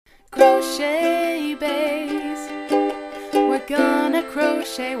Crochet Baes. We're gonna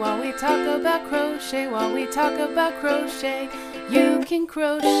crochet while we talk about crochet. While we talk about crochet, you can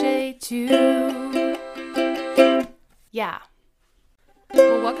crochet too. Yeah.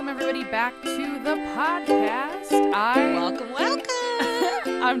 Well, welcome everybody back to the podcast. Welcome.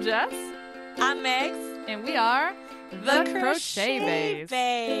 I'm Jess. I'm Megs. And we are the Crochet Baes.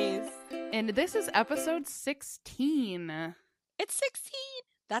 Baes. And this is episode 16. It's 16.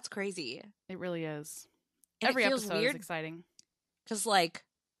 That's crazy. It really is. And Every it feels episode weird is exciting. because,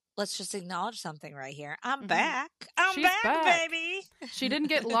 let's just acknowledge something right here. I'm Mhm. back. She's back, back. baby. She didn't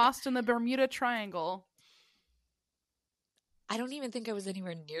get lost in the Bermuda Triangle. I don't even think I was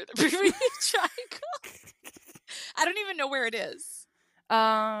anywhere near the Bermuda Triangle. I don't even know where it is.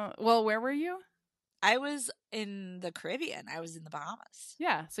 Well, where were you? I was in the Caribbean. I was in the Bahamas.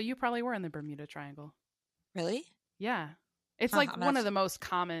 Yeah, so you probably were in the Bermuda Triangle. Really? Yeah. It's Huh, like I'm one not- of the most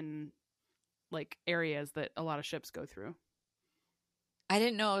common areas that a lot of ships go through. I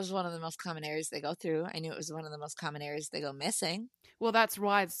didn't know it was one of the most common areas they go through. I knew it was one of the most common areas they go missing. Well, that's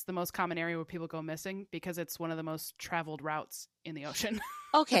why it's the most common area where people go missing, because it's one of the most traveled routes in the ocean.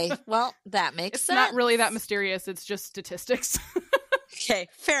 Okay, well, that makes It's sense. not really that mysterious. It's just statistics. Okay,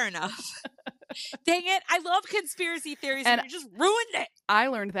 fair enough. Dang it. I love conspiracy theories and And you just ruined it. I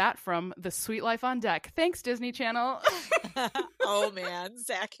learned that from The Sweet Life on Deck. Thanks, Disney Channel. Oh, man.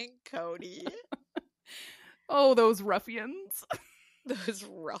 Zach and Cody. Oh, those ruffians. Those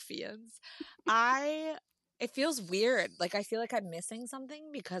ruffians. It feels weird. I feel like I'm missing something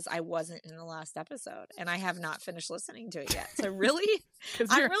because I wasn't in the last episode and I have not finished listening to it yet. So really, 'Cause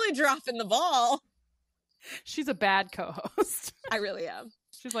I'm really dropping the ball. she's a bad co-host. I really am.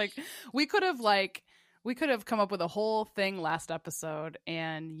 She's like, we could have come up with a whole thing last episode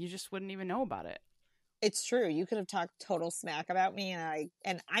and you just wouldn't even know about it. It's true. You could have talked total smack about me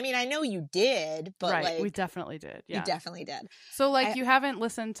and I mean, I know you did, but Right, we definitely did. Yeah. you definitely did. So you haven't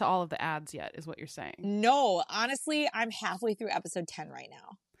listened to all of the ads yet is what you're saying. No, honestly, I'm halfway through episode 10 right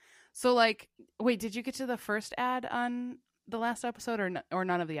now. So wait, did you get to the first ad on the last episode or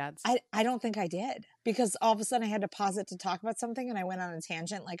none of the ads? I don't think I did because all of a sudden I had to pause it to talk about something and I went on a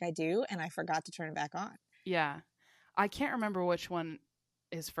tangent like I do and I forgot to turn it back on. Yeah. I can't remember which one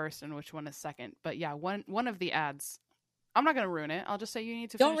is first and which one is second, but yeah, one of the ads. I'm not going to ruin it. I'll just say you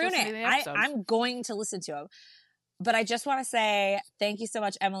need to Don't finish ruin listening it. to the episodes. I'm going to listen to them. But I just want to say thank you so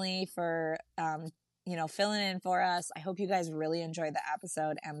much, Emily, for filling in for us. I hope you guys really enjoyed the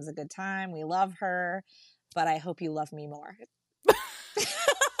episode. Em's a good time. We love her, but I hope you love me more.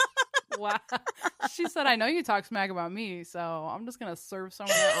 Wow. She said, I know you talk smack about me, so I'm just going to serve some of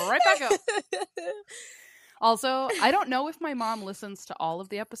that right back up. Also, I don't know if my mom listens to all of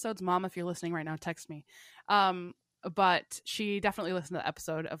the episodes. Mom, if you're listening right now, text me. But she definitely listened to the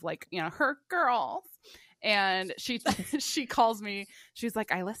episode of her girls. And she calls me. She's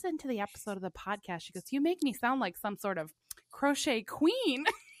like, I listened to the episode of the podcast. She goes, you make me sound like some sort of crochet queen.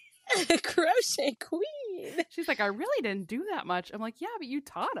 Crochet queen. She's like, I really didn't do that much. I'm like, yeah, but you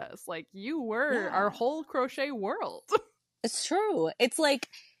taught us. You were our whole crochet world. It's true. It's like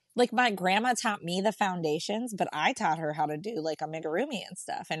my grandma taught me the foundations, but I taught her how to do amigurumi and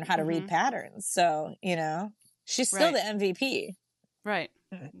stuff and how to read patterns. So, she's still the MVP. Right.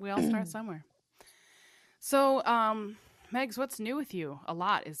 We all start somewhere. So, Megs, what's new with you? A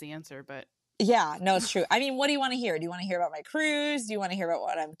lot is the answer, but yeah, no, it's true. I mean, what do you want to hear? Do you want to hear about my cruise? Do you want to hear about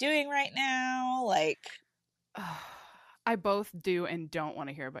what I'm doing right now? I both do and don't want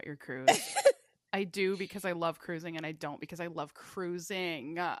to hear about your cruise. I do because I love cruising, and I don't because I love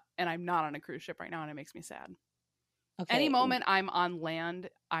cruising. And I'm not on a cruise ship right now, and it makes me sad. Okay. Any moment I'm on land,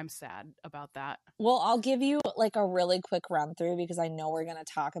 I'm sad about that. Well, I'll give you a really quick run through because I know we're going to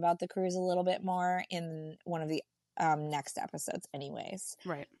talk about the cruise a little bit more in one of the next episodes anyways.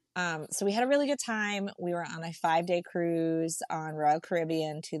 Right. So we had a really good time. We were on a 5-day cruise on Royal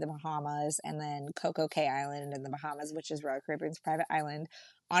Caribbean to the Bahamas and then Coco Cay Island in the Bahamas, which is Royal Caribbean's private island.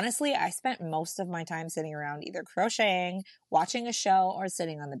 Honestly, I spent most of my time sitting around either crocheting, watching a show, or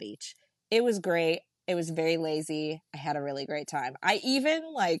sitting on the beach. It was great. It was very lazy. I had a really great time. I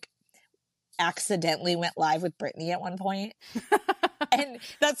even accidentally went live with Brittany at one point. And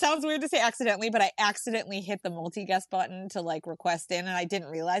that sounds weird to say accidentally, but I accidentally hit the multi-guest button to request in and I didn't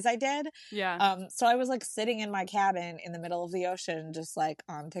realize I did. Yeah. So I was sitting in my cabin in the middle of the ocean, just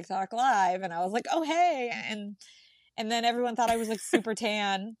on TikTok live. And I was like, oh, hey. And then everyone thought I was super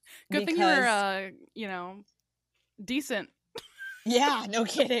tan. Good thing you were, decent. Yeah, no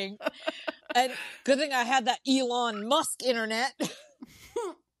kidding. And good thing I had that Elon Musk internet.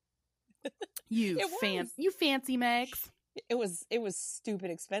 You fancy Megs. It was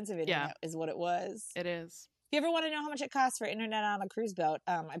stupid expensive internet is what it was. It is. If you ever want to know how much it costs for internet on a cruise boat,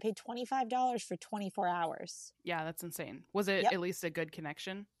 I paid $25 for 24 hours. Yeah, that's insane. Was it at least a good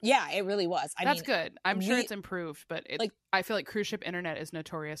connection? Yeah, it really was. That's good. I'm sure it's improved, but I feel like cruise ship internet is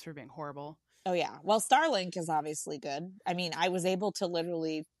notorious for being horrible. Oh, yeah. Well, Starlink is obviously good. I mean, I was able to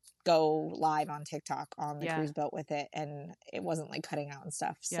literally go live on TikTok on the cruise boat with it, and it wasn't like cutting out and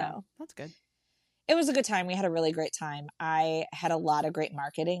stuff. Yeah, so that's good. It was a good time. We had a really great time. I had a lot of great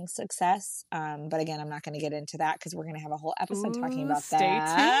marketing success. But again, I'm not going to get into that because we're going to have a whole episode talking about that.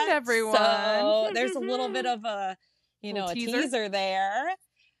 Stay tuned, everyone. So there's a little bit of a teaser there.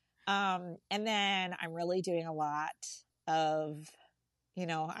 And then I'm really doing a lot of,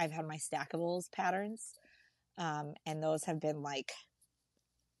 I've had my stackables patterns. And those have been like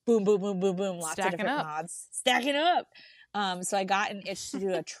boom, boom, boom, boom, boom. Lots of different mods. Stacking up. So I got an itch to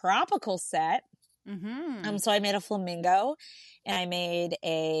do a tropical set. Mm-hmm. So I made a flamingo, and I made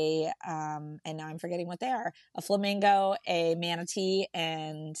a and now I'm forgetting what they are: a flamingo, a manatee,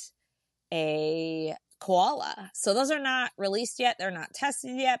 and a koala. So those are not released yet; they're not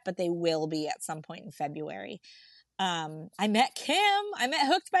tested yet, but they will be at some point in February. I met Kim. I met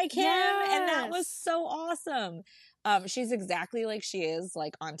Hooked by Kim, and that was so awesome. She's exactly like she is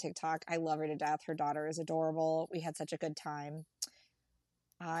like on TikTok. I love her to death. Her daughter is adorable. We had such a good time.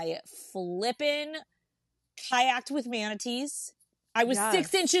 I flippin' kayaked with manatees. I was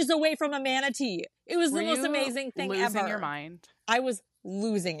 6 inches away from a manatee. It was the most amazing thing ever. Losing your mind. I was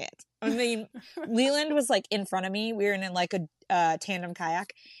losing it. I mean, Leland was like in front of me. We were in like a tandem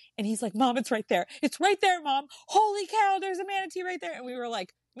kayak. And he's like, Mom, it's right there. It's right there, Mom. Holy cow, there's a manatee right there. And we were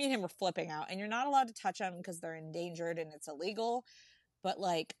like, me and him were flipping out. And you're not allowed to touch them because they're endangered and it's illegal. But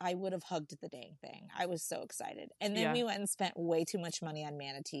like, I would have hugged the dang thing. I was so excited. And then we went and spent way too much money on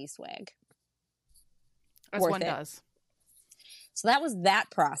manatee swag. As one does. So that was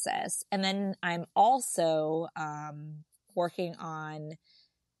that process. And then I'm also working on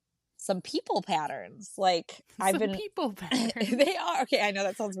some people patterns. Like I've been people patterns. They are okay. I know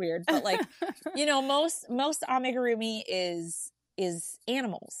that sounds weird, but like, most amigurumi is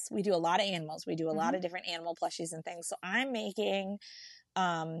animals. We do a lot of animals. We do a lot of different animal plushies and things. So I'm making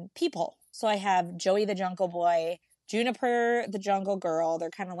people. So I have Joey the Jungle Boy, Juniper the Jungle Girl. They're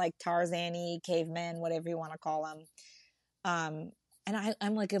kind of like Tarzan-y, cavemen, whatever you want to call them. And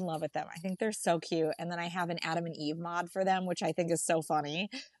I'm like in love with them. I think they're so cute. And then I have an Adam and Eve mod for them, which I think is so funny.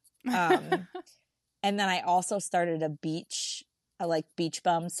 And then I also started a beach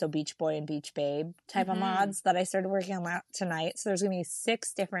bum, so beach boy and beach babe type of mods that I started working on that tonight. So there's going to be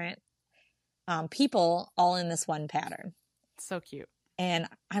 6 different people all in this one pattern. So cute. And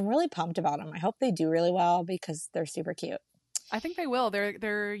I'm really pumped about them. I hope they do really well because they're super cute. I think they will.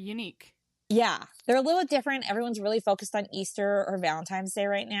 They're unique. Yeah, they're a little different. Everyone's really focused on Easter or Valentine's Day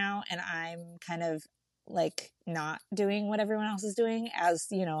right now. And I'm kind of like not doing what everyone else is doing, as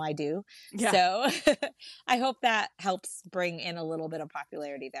I do. Yeah. So I hope that helps bring in a little bit of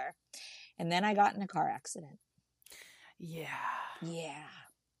popularity there. And then I got in a car accident. Yeah,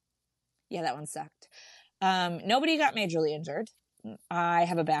 that one sucked. Nobody got majorly injured. I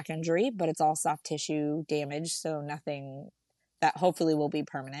have a back injury, but it's all soft tissue damage, so nothing that hopefully will be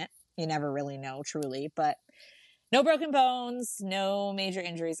permanent. You never really know truly, but no broken bones, no major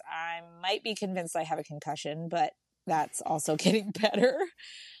injuries. I might be convinced I have a concussion, but that's also getting better.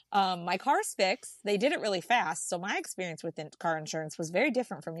 My car's fixed. They did it really fast, so my experience with car insurance was very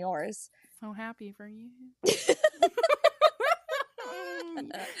different from yours. So happy for you.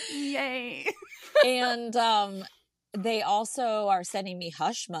 Yay. And they also are sending me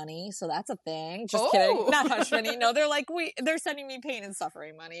hush money, so that's a thing. Just kidding. Not hush money. No, they're sending me pain and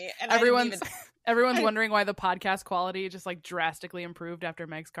suffering money. And everyone's wondering why the podcast quality just like drastically improved after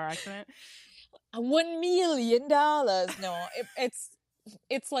Meg's car accident. $1 million. No,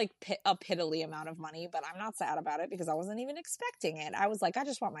 it's like a piddly amount of money, but I'm not sad about it because I wasn't even expecting it. I was like, I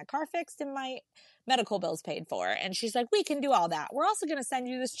just want my car fixed and my medical bills paid for. And she's like, we can do all that. We're also going to send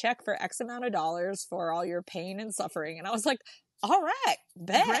you this check for X amount of dollars for all your pain and suffering. And I was like, all right,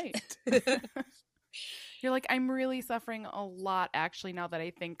 bet. Right. You're like, I'm really suffering a lot, actually, now that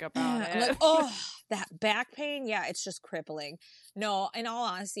I think about it. Like, oh, that back pain. Yeah, it's just crippling. No, in all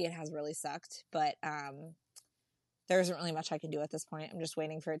honesty, it has really sucked. But there isn't really much I can do at this point. I'm just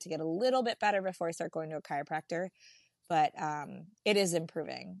waiting for it to get a little bit better before I start going to a chiropractor. But it is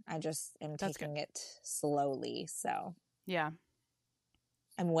improving. I just am taking it slowly. So yeah,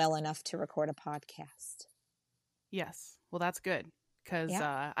 I'm well enough to record a podcast. Yes. Well, that's good. Because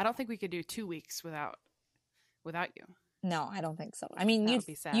I don't think we could do 2 weeks without you. No, I don't think so. I mean,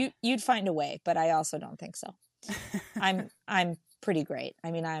 you'd find a way, but I also don't think so. I'm pretty great.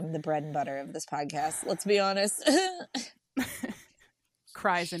 I mean, I'm the bread and butter of this podcast. Let's be honest.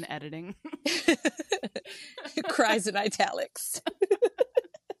 Cries in editing. Cries in italics.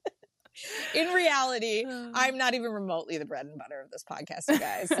 In reality, I'm not even remotely the bread and butter of this podcast, you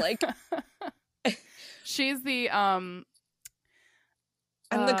guys. Like, she's the I'm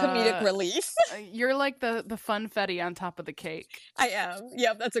the comedic relief. You're like the funfetti on top of the cake. I am.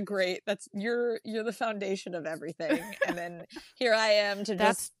 Yep, that's a great. That's you're the foundation of everything, and then here I am to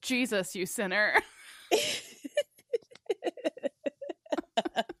That's just Jesus, you sinner.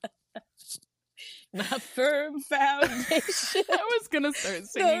 My firm foundation. I was gonna start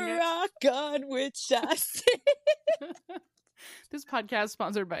singing the it. rock on which I stand. This podcast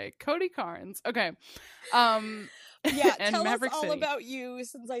sponsored by Cody Carnes. Okay. Yeah, and tell Maverick us all City. about you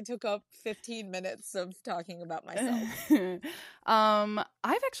since I took up 15 minutes of talking about myself.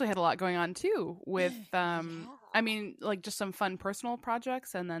 I've actually had a lot going on too with Yeah. I mean, like just some fun personal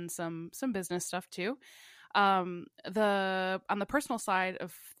projects and then some business stuff too. On the personal side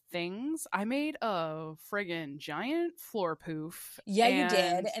of things, I made a friggin' giant floor poof. Yeah, you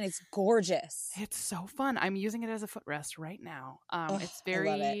did, and it's gorgeous. It's so fun. I'm using it as a footrest right now. It's I love it.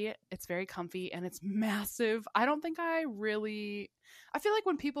 It's very comfy and it's massive. I feel like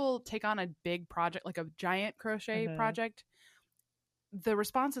when people take on a big project, like a giant crochet project, the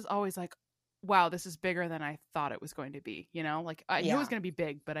response is always like, wow, this is bigger than I thought it was going to be. You know, like I knew it was going to be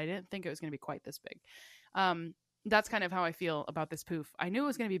big, but I didn't think it was going to be quite this big. That's kind of how I feel about this poof. I knew it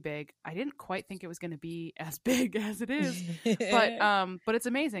was going to be big. I didn't quite think it was going to be as big as it is, but it's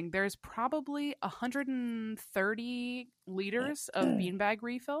amazing. There's probably 130 liters of beanbag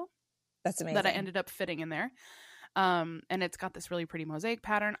refill. That's amazing. That I ended up fitting in there. And it's got this really pretty mosaic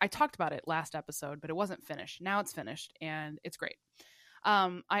pattern. I talked about it last episode, but it wasn't finished. Now it's finished and it's great.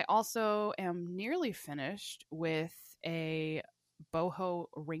 I also am nearly finished with a boho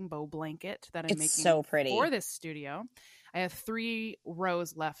rainbow blanket that I'm making so pretty for this studio. I have 3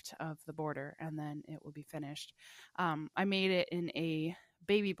 rows left of the border and then it will be finished. I made it in a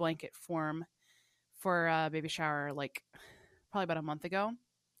baby blanket form for a baby shower like probably about a month ago.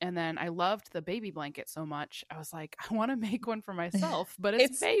 And then I loved the baby blanket so much. I was like, I want to make one for myself, but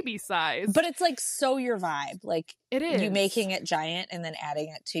it's baby size. But it's like so your vibe. Like it is. You making it giant and then adding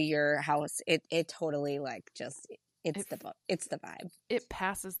it to your house. It totally like just it's the vibe. It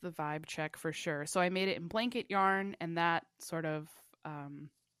passes the vibe check for sure. So I made it in blanket yarn and that sort of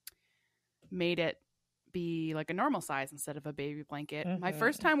made it be like a normal size instead of a baby blanket. My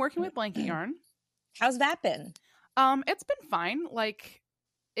first time working with blanket yarn. How's that been? It's been fine. Like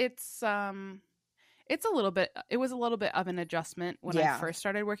it was a little bit of an adjustment when I first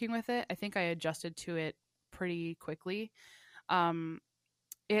started working with it. I think I adjusted to it pretty quickly.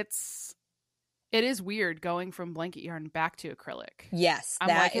 It is weird going from blanket yarn back to acrylic. Yes,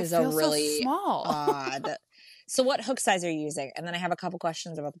 that is a really so small. Odd. So what hook size are you using? And then I have a couple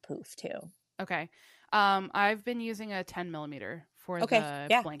questions about the poof too. Okay. I've been using a 10 millimeter for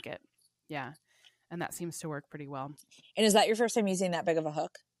the blanket. Yeah. And that seems to work pretty well. And is that your first time using that big of a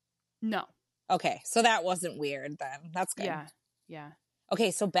hook? No. Okay. So that wasn't weird then. That's good. Yeah. Yeah.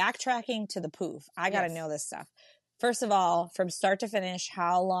 Okay. So backtracking to the poof. I got to know this stuff. First of all, from start to finish,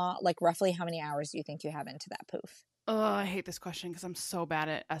 how long, like roughly how many hours do you think you have into that poof? Oh, I hate this question because I'm so bad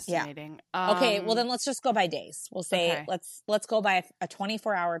at estimating. Yeah. Okay. Well, then let's just go by days. We'll say, let's go by a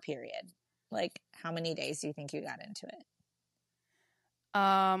 24-hour period. Like how many days do you think you got into it?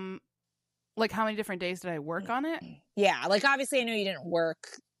 Like how many different days did I work on it? Yeah. Like obviously I know you didn't work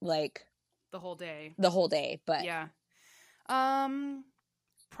like the whole day, but yeah. I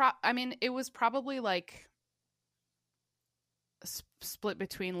mean, it was probably like split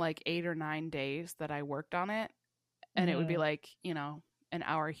between like 8 or 9 days that I worked on it. And it would be like, you know, an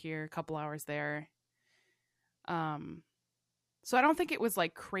hour here, a couple hours there. So I don't think it was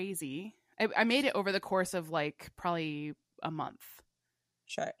like crazy. I made it over the course of like probably a month.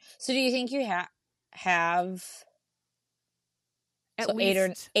 Sure. So do you think you have at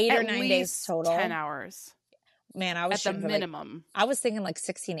least 8 or 9 days total? 10 hours. Man, I was at the minimum. I was thinking like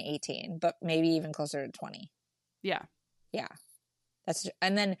 16 to 18, but maybe even closer to 20. Yeah. Yeah.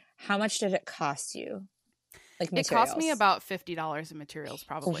 And then how much did it cost you? Like materials? It cost me about $50 in materials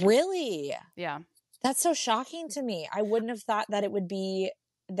probably. Really? Yeah. That's so shocking to me. I wouldn't have thought that it would be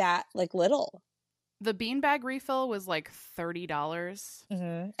that like little. The beanbag refill was like $30.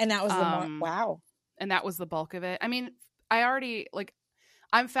 And that was wow. And that was the bulk of it. I mean,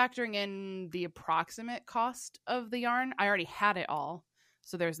 I'm factoring in the approximate cost of the yarn. I already had it all.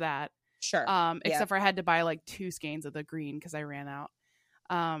 So there's that. Sure. Except for I had to buy like 2 skeins of the green because I ran out.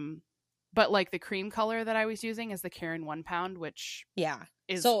 But like the cream color that I was using is the Karen 1 pound, which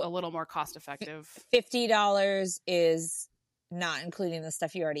is so a little more cost effective. $50 is not including the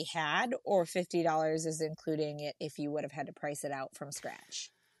stuff you already had, or $50 is including it if you would have had to price it out from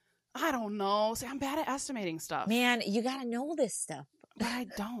scratch? I don't know. See, I'm bad at estimating stuff. Man, you got to know this stuff. But I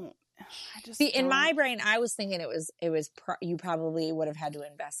don't. I just see, in my brain, I was thinking you probably would have had to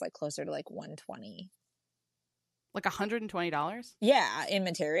invest like closer to like $120. Like $120? Yeah, in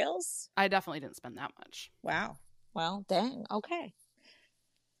materials. I definitely didn't spend that much. Wow. Well, dang. Okay.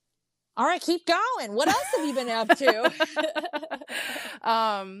 All right, keep going. What else have you been up to?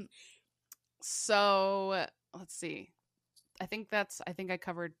 So let's see. I think I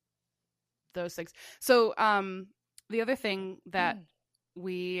covered those things. So the other thing that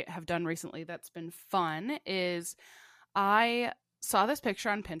we have done recently that's been fun is I saw this picture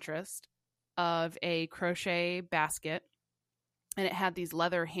on Pinterest of a crochet basket, and it had these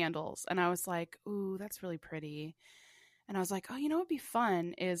leather handles, and I was like, ooh, that's really pretty. And I was like, oh, you know what would be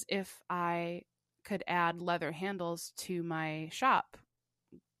fun is if I could add leather handles to my shop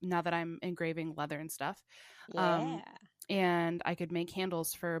now that I'm engraving leather and stuff. Yeah. And I could make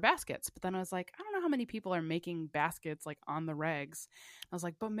handles for baskets. But then I was like, I don't know how many people are making baskets like on the regs. I was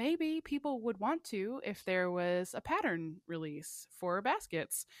like, but maybe people would want to if there was a pattern release for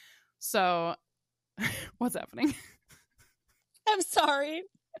baskets. So what's happening? I'm sorry.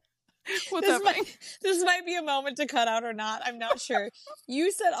 What's happening? This might be a moment to cut out or not. I'm not sure.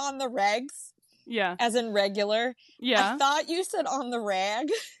 You said on the regs. Yeah. As in regular. Yeah. I thought you said on the rag.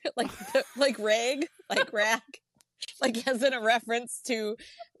 like rag. Like rag. Like as in a reference to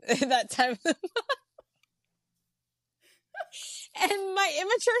that time of and my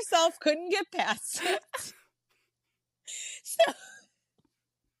immature self couldn't get past it. So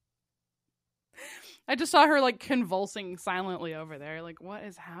I just saw her like convulsing silently over there. Like, what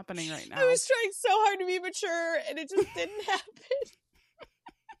is happening right now? I was trying so hard to be mature and it just didn't happen.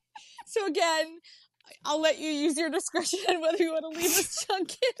 So again, I'll let you use your discretion on whether you want to leave this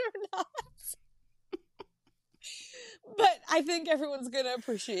chunk in or not. But I think everyone's going to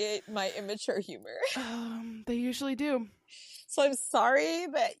appreciate my immature humor. They usually do. So I'm sorry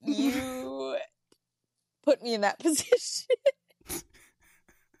that you put me in that position.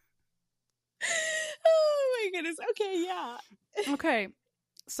 Oh my goodness. Okay, yeah. Okay.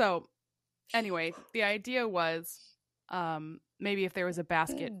 So anyway, the idea was maybe if there was a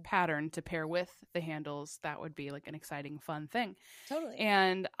basket pattern to pair with the handles, that would be like an exciting, fun thing. Totally.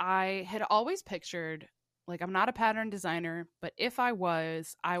 And I had always pictured, like, I'm not a pattern designer, but if I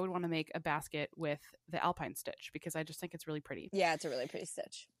was, I would want to make a basket with the alpine stitch because I just think it's really pretty. Yeah, it's a really pretty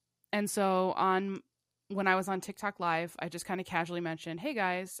stitch. And so when I was on TikTok Live, I just kind of casually mentioned, hey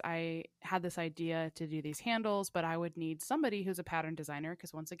guys, I had this idea to do these handles, but I would need somebody who's a pattern designer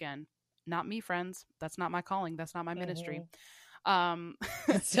because once again, not me, friends. That's not my calling. That's not my ministry.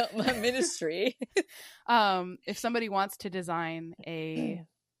 It's not my ministry. If somebody wants to design a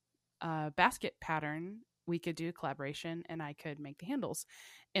basket pattern, we could do a collaboration and I could make the handles.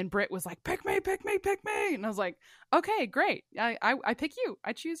 And Britt was like, pick me. And I was like, okay, great. I pick you.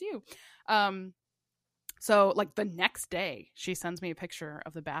 I choose you. So like the next day she sends me a picture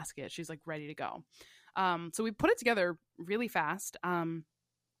of the basket. She's like ready to go. So we put it together really fast.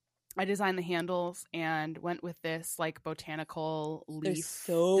 I designed the handles and went with this like botanical leaf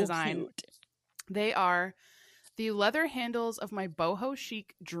design. Cute. They are the leather handles of my boho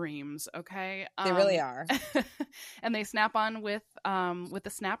chic dreams. Okay. They really are. And they snap on with the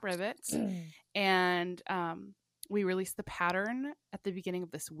snap rivets. And we released the pattern at the beginning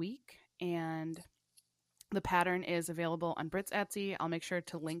of this week, and the pattern is available on Britt's Etsy. I'll make sure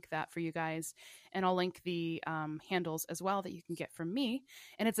to link that for you guys. And I'll link the handles as well that you can get from me.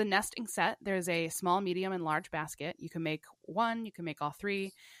 And it's a nesting set. There's a small, medium, and large basket. You can make one. You can make all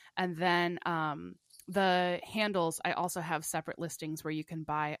three. And then the handles, I also have separate listings where you can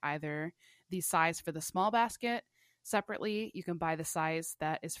buy either the size for the small basket separately. You can buy the size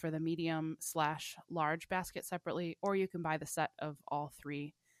that is for the medium/large basket separately. Or you can buy the set of all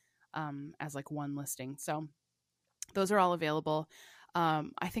three as like one listing. So those are all available.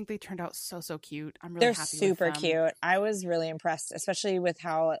 I think they turned out so cute. I'm really happy with them. They're super cute. I was really impressed, especially with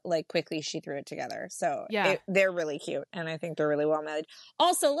how like quickly she threw it together. So yeah, they're really cute, and I think they're really well made.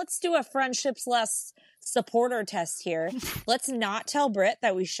 Also, let's do a friendships less supporter test here. Let's not tell Britt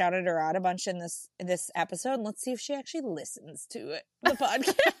that we shouted her out a bunch in this episode, and let's see if she actually listens to it, the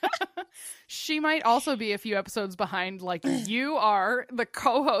podcast. She might also be a few episodes behind, like you are, the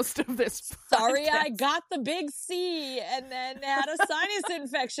co-host of this podcast. Sorry, I got the big C and then had a sinus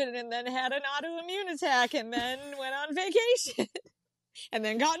infection and then had an autoimmune attack and then went on vacation. and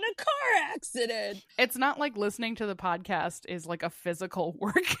then got in a car accident. It's not like listening to the podcast is like a physical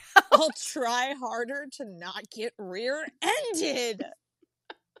workout. I'll try harder to not get rear-ended.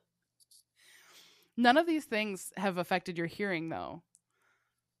 None of these things have affected your hearing, though.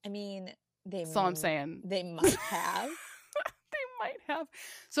 I mean, That's all I'm saying. They might have. They might have.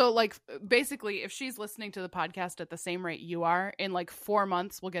 So, like, basically, if she's listening to the podcast at the same rate you are, in like 4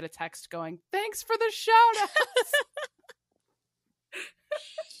 months, we'll get a text going, "Thanks for the shout outs."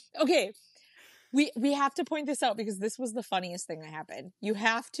 Okay. We have to point this out because this was the funniest thing that happened. You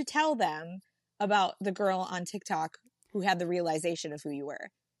have to tell them about the girl on TikTok who had the realization of who you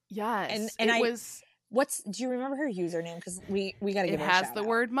were. Yes. And do you remember her username? Because we got to give her a shout out. It has the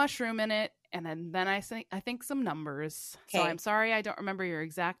word mushroom in it, and then I think some numbers. Okay. So I'm sorry I don't remember your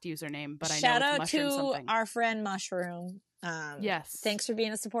exact username, but I know it's mushroom something. Shout out to our friend Mushroom. Yes. Thanks for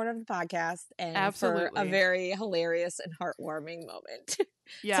being a supporter of the podcast and Absolutely. for a very hilarious and heartwarming moment.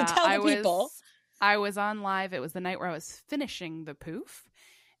 Yeah. So tell the people. I was on live. It was the night where I was finishing the poof.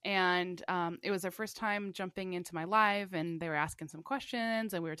 And it was their first time jumping into my live, and they were asking some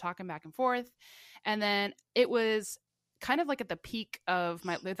questions, and we were talking back and forth. And then it was kind of like at the peak of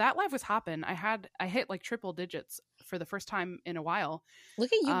that live was hopping. I hit like triple digits for the first time in a while.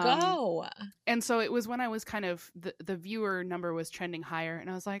 Look at you go. And so it was when I was kind of the viewer number was trending higher, and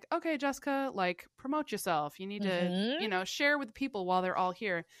I was like, okay, Jessica, like, promote yourself. You need to, share with people while they're all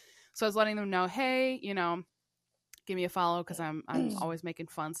here. So I was letting them know, hey, give me a follow because I'm always making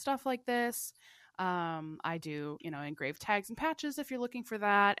fun stuff like this. I do, engraved tags and patches if you're looking for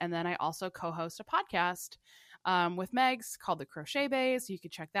that. And then I also co-host a podcast with Megs called the Crochet Baes. You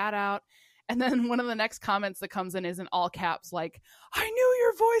could check that out. And then one of the next comments that comes in is in all caps, like, I knew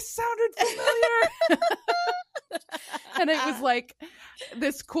your voice sounded familiar. And it was like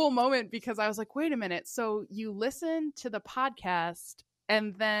this cool moment because I was like, wait a minute. So you listened to the podcast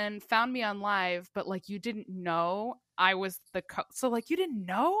and then found me on live, but like you didn't know I was so like you didn't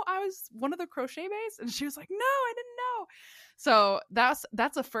know I was one of the Crochet Baes? And she was like, no, I didn't know. So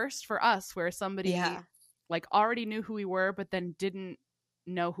that's a first for us where somebody like already knew who we were, but then didn't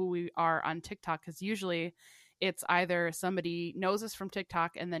know who we are on TikTok. Because usually it's either somebody knows us from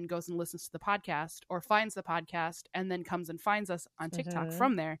TikTok and then goes and listens to the podcast, or finds the podcast and then comes and finds us on TikTok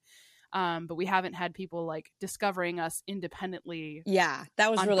from there. But we haven't had people like discovering us independently. Yeah,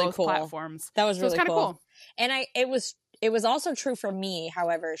 that was on really both cool. Platforms. That was really kind of cool. And it was also true for me.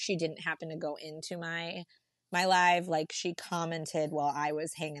 However, she didn't happen to go into my live. Like, she commented while I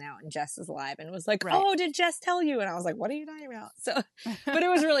was hanging out in Jess's live and was like, oh, did Jess tell you? And I was like, what are you talking about? So, but it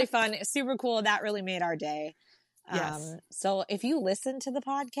was really fun. It's super cool. That really made our day. Yes. So if you listen to the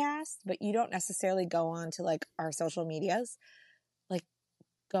podcast, but you don't necessarily go on to like our social medias, like,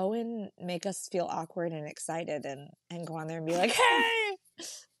 go and make us feel awkward and excited and go on there and be like, hey,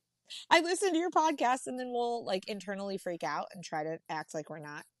 I listened to your podcast, and then we'll like internally freak out and try to act like we're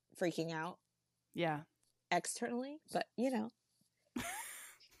not freaking out. Yeah. Externally, but do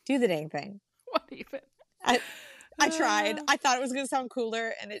the dang thing. What even? I tried. I thought it was going to sound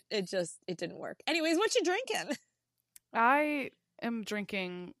cooler, and it didn't work. Anyways, what you drinking? I am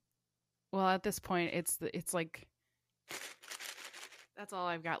drinking. Well, at this point, it's like that's all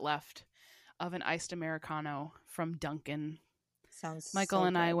I've got left of an iced Americano from Dunkin'. Sounds Michael so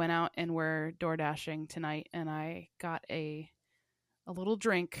and good. I went out and we're door dashing tonight, and I got a little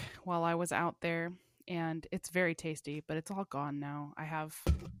drink while I was out there, and it's very tasty, but it's all gone now. I have,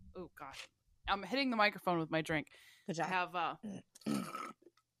 oh gosh, I'm hitting the microphone with my drink. Good job. I have,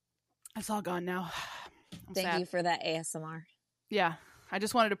 it's all gone now. Thank you for that ASMR. Yeah. I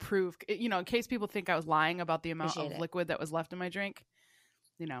just wanted to prove, in case people think I was lying about the amount of liquid that was left in my drink,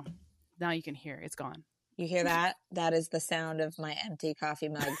 now you can hear it's gone. You hear that? That is the sound of my empty coffee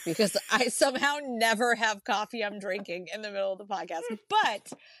mug, because I somehow never have coffee I'm drinking in the middle of the podcast.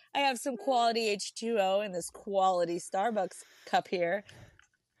 But I have some quality H2O in this quality Starbucks cup here.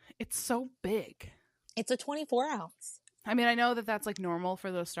 It's so big. It's a 24 ounce. I mean, I know that that's like normal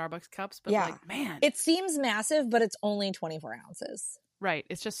for those Starbucks cups, but like, man. It seems massive, but it's only 24 ounces. Right.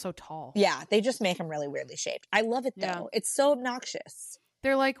 It's just so tall. Yeah. They just make them really weirdly shaped. I love it, though. Yeah. It's so obnoxious.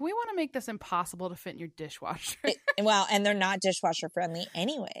 They're like, we want to make this impossible to fit in your dishwasher. And they're not dishwasher friendly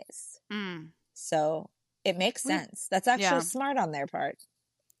anyways. So it makes sense. That's actually smart on their part.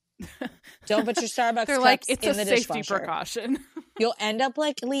 Don't put your Starbucks They're cups like, it's in a the safety dishwasher. precaution. You'll end up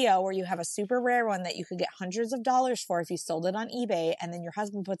like Leo, where you have a super rare one that you could get hundreds of dollars for if you sold it on eBay, and then your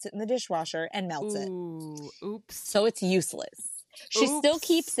husband puts it in the dishwasher and melts it. Oops. So it's useless. She still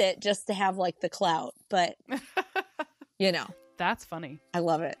keeps it just to have like the clout, but That's funny. I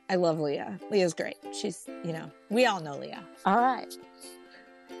love it. I love Leah. Leah's great. She's, we all know Leah. All right.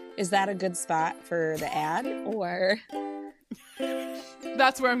 Is that a good spot for the ad, or?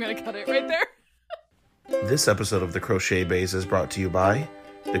 That's where I'm going to cut it right there. This episode of the Crochet Baes is brought to you by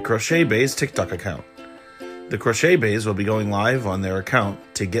the Crochet Baes TikTok account. The Crochet Baes will be going live on their account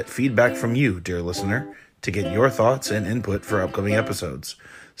to get feedback from you, dear listener, to get your thoughts and input for upcoming episodes.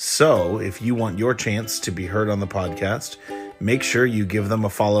 So, if you want your chance to be heard on the podcast, make sure you give them a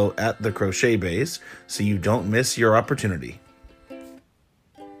follow at the Crochet Baes so you don't miss your opportunity.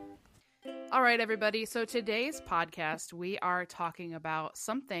 All right, everybody. So today's podcast, we are talking about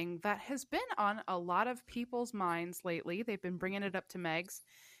something that has been on a lot of people's minds lately. They've been bringing it up to Megs,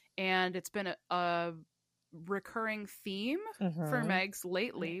 and it's been a recurring theme for Megs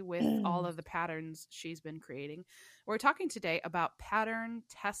lately with all of the patterns she's been creating. We're talking today about pattern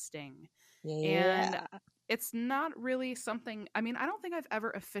testing. And it's not really something, I don't think I've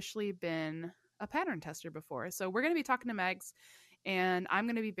ever officially been a pattern tester before. So we're going to be talking to Megs, and I'm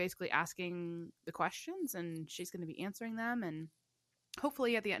going to be basically asking the questions, and she's going to be answering them. And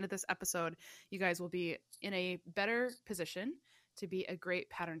hopefully at the end of this episode, you guys will be in a better position to be a great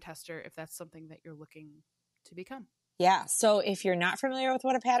pattern tester if that's something that you're looking to become. Yeah. So if you're not familiar with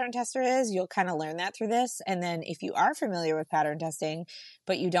what a pattern tester is, you'll kind of learn that through this. And then if you are familiar with pattern testing,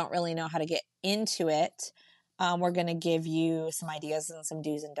 but you don't really know how to get into it, we're going to give you some ideas and some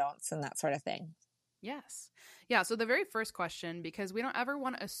do's and don'ts and that sort of thing. Yes. Yeah. So the very first question, because we don't ever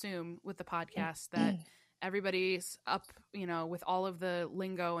want to assume with the podcast that everybody's up, with all of the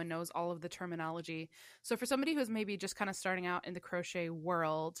lingo and knows all of the terminology. So for somebody who's maybe just kind of starting out in the crochet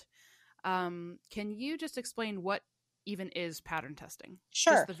world, can you just explain what even is pattern testing?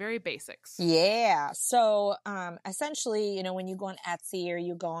 Sure. Just the very basics. Yeah. So essentially, when you go on Etsy or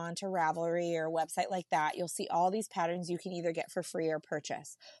you go on to Ravelry or a website like that, you'll see all these patterns you can either get for free or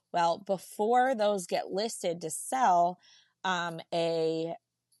purchase. Well, before those get listed to sell, a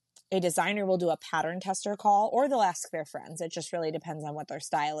designer will do a pattern tester call, or they'll ask their friends. It just really depends on what their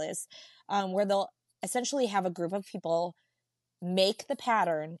style is, where they'll essentially have a group of people make the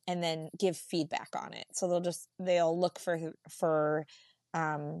pattern and then give feedback on it. So they'll look for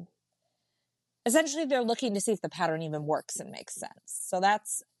essentially they're looking to see if the pattern even works and makes sense. So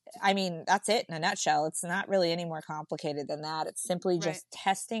that's it in a nutshell. It's not really any more complicated than that. It's simply just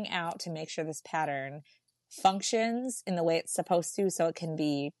testing out to make sure this pattern functions in the way it's supposed to, so it can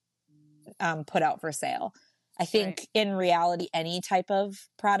be put out for sale. I think in reality, any type of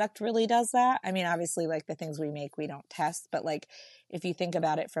product really does that. Obviously, like the things we make, we don't test, but like if you think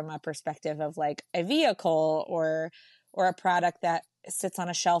about it from a perspective of like a vehicle or a product that sits on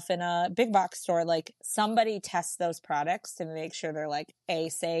a shelf in a big box store, like somebody tests those products to make sure they're like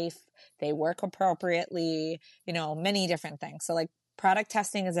safe, they work appropriately, many different things. So like product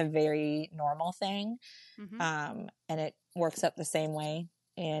testing is a very normal thing. And it works up the same way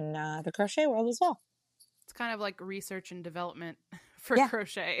in the crochet world as well. It's kind of like research and development for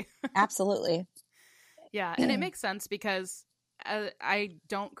crochet. Absolutely. Yeah. And it makes sense because I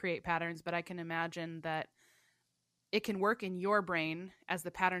don't create patterns, but I can imagine that it can work in your brain as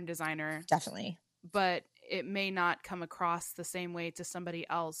the pattern designer. Definitely. But it may not come across the same way to somebody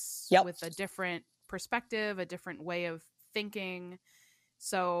else with a different perspective, a different way of thinking.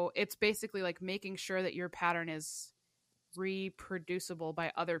 So it's basically like making sure that your pattern is reproducible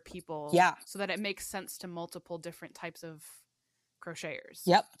by other people, so that it makes sense to multiple different types of crocheters.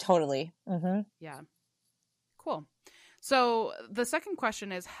 Yep, totally. Yeah, cool. So the second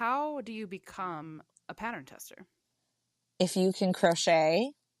question is, how do you become a pattern tester? If you can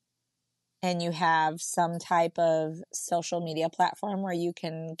crochet and you have some type of social media platform where you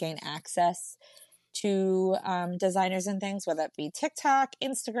can gain access to designers and things, whether it be TikTok,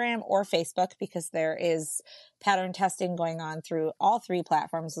 Instagram, or Facebook, because there is pattern testing going on through all three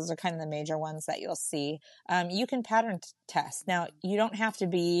platforms. Those are kind of the major ones that you'll see. You can pattern test. Now, you don't have to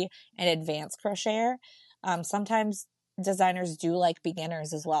be an advanced crocheter. Sometimes designers do like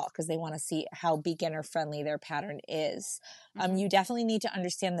beginners as well, because they want to see how beginner friendly their pattern is. You definitely need to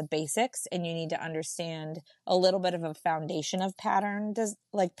understand the basics, and you need to understand a little bit of a foundation of pattern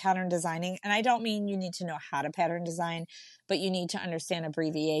designing. And I don't mean you need to know how to pattern design, but you need to understand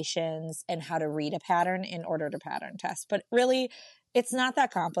abbreviations and how to read a pattern in order to pattern test. But really, it's not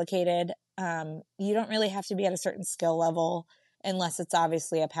that complicated. You don't really have to be at a certain skill level, unless it's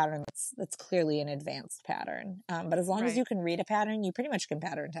obviously a pattern that's clearly an advanced pattern. But as long as you can read a pattern, you pretty much can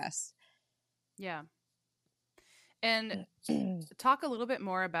pattern test. Yeah. And talk a little bit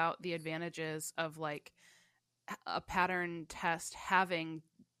more about the advantages of like a pattern test having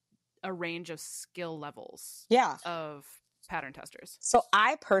a range of skill levels of pattern testers? So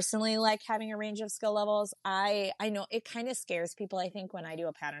I personally like having a range of skill levels. I know it kind of scares people, I think, when I do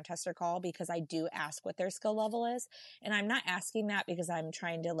a pattern tester call, because I do ask what their skill level is. And I'm not asking that because I'm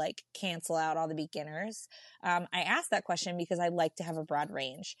trying to like cancel out all the beginners. I ask that question because I like to have a broad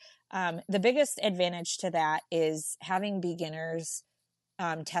range. The biggest advantage to that is having beginners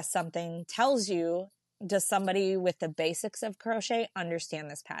test something tells you, does somebody with the basics of crochet understand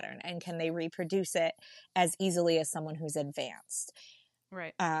this pattern, and can they reproduce it as easily as someone who's advanced?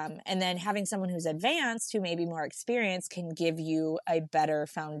 Right. And then having someone who's advanced, who may be more experienced, can give you a better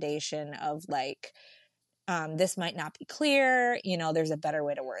foundation of like, this might not be clear, you know, there's a better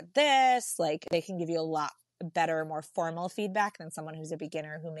way to word this. Like, they can give you a lot better, more formal feedback than someone who's a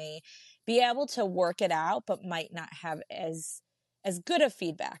beginner, who may be able to work it out, but might not have as good of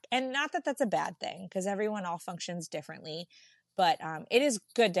feedback. And not that that's a bad thing, because everyone all functions differently. But it is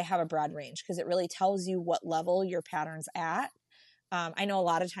good to have a broad range, because it really tells you what level your pattern's at. I know a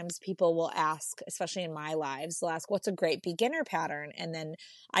lot of times people will ask, especially in my lives, they'll ask, what's a great beginner pattern? And then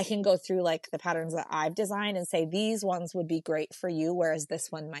I can go through like the patterns that I've designed and say, these ones would be great for you, whereas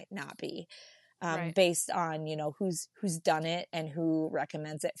this one might not be. Right. Based on, you know, who's done it and who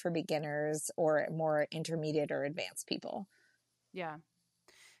recommends it for beginners or more intermediate or advanced people. Yeah.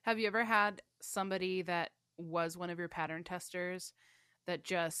 Have you ever had somebody that was one of your pattern testers that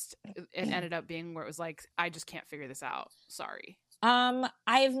just, it ended up being where it was like, I just can't figure this out. Sorry. I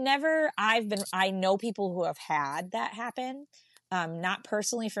know people who have had that happen. Not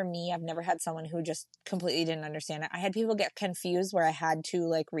personally for me. I've never had someone who just completely didn't understand it. I had people get confused where I had to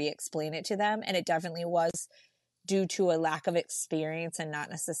like re-explain it to them. And it definitely was due to a lack of experience and not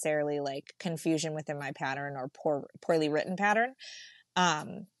necessarily like confusion within my pattern or poorly written pattern.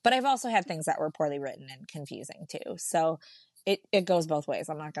 But I've also had things that were poorly written and confusing too. So it goes both ways.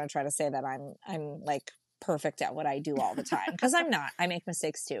 I'm not going to try to say that I'm like perfect at what I do all the time, because I'm not. I make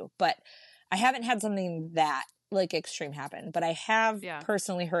mistakes too. But I haven't had something that like extreme happen. But I have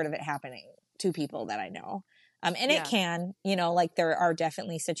personally heard of it happening to people that I know. And it can, you know, like there are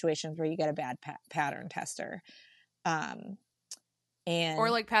definitely situations where you get a bad pattern tester. And or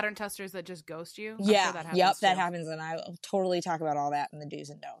like pattern testers that just ghost you. Yeah. Sure that happens Yep. too. That happens. And I will totally talk about all that in the do's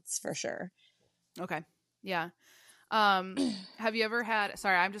and don'ts for sure. Okay. Yeah. Have you ever had,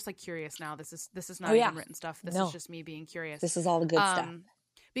 sorry, I'm just like curious now. This is not even written stuff. This is just me being curious. This is all the good stuff.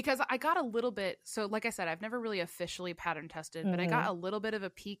 Because I got a little bit, so like I said, I've never really officially pattern tested, but I got a little bit of a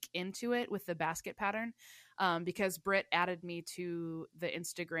peek into it with the basket pattern, because Britt added me to the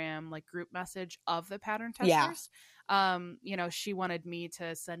Instagram like group message of the pattern testers. You know, she wanted me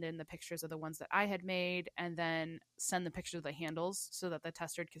to send in the pictures of the ones that I had made, and then send the pictures of the handles so that the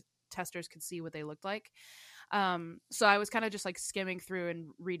testers could see what they looked like. So I was kind of just like skimming through and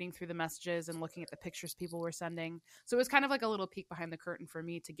reading through the messages and looking at the pictures people were sending. So it was kind of like a little peek behind the curtain for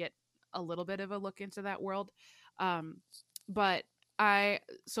me to get a little bit of a look into that world. So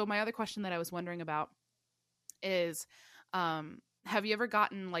my other question that I was wondering about is, have you ever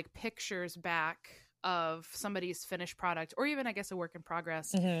gotten like pictures back of somebody's finished product, or even I guess a work in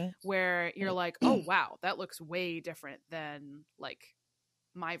progress, where you're like, oh wow, that looks way different than like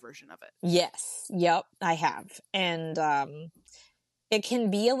my version of it? Yes. Yep. I have. And it can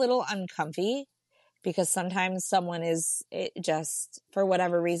be a little uncomfy, because sometimes someone it just, for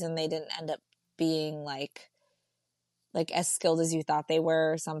whatever reason, they didn't end up being like as skilled as you thought they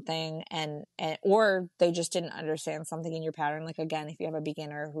were or something, and or they just didn't understand something in your pattern. Like, again, if you have a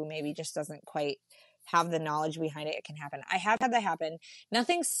beginner who maybe just doesn't quite have the knowledge behind it, it can happen. I have had that happen.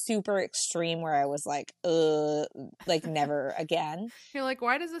 Nothing super extreme where I was like never again. You're like,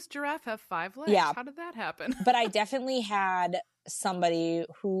 why does this giraffe have 5 legs? Yeah. How did that happen? But I definitely had somebody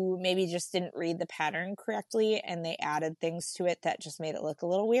who maybe just didn't read the pattern correctly, and they added things to it that just made it look a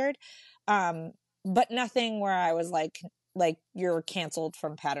little weird. But nothing where I was like you're canceled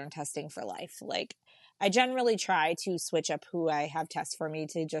from pattern testing for life. Like, I generally try to switch up who I have test for me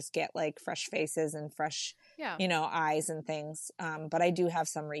to just get like fresh faces and fresh, you know, eyes and things. But I do have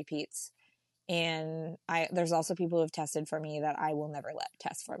some repeats, and there's also people who have tested for me that I will never let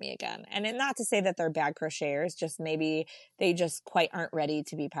test for me again. And not to say that they're bad crocheters, just maybe they just quite aren't ready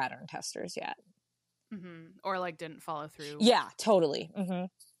to be pattern testers yet. Or like didn't follow through. Yeah, totally.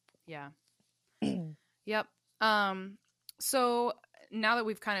 Yeah. Yep. So now that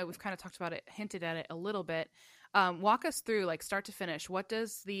we've kind of talked about it, hinted at it a little bit, walk us through like start to finish. What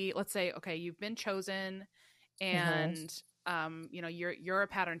does let's say, okay, you've been chosen and, you know, you're a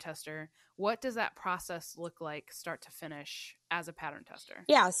pattern tester. What does that process look like start to finish as a pattern tester?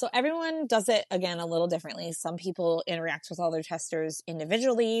 Yeah. So everyone does it again a little differently. Some people interact with all their testers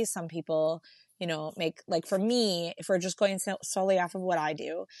individually. Some people, make, like for me, if we're just going solely off of what I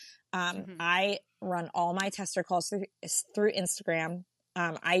do, I run all my tester calls through Instagram.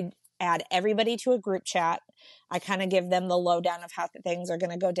 I add everybody to a group chat. I kind of give them the lowdown of how things are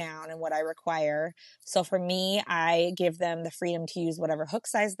going to go down and what I require. So for me, I give them the freedom to use whatever hook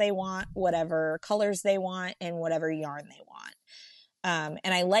size they want, whatever colors they want, and whatever yarn they want.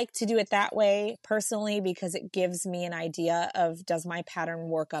 And I like to do it that way personally because it gives me an idea of, does my pattern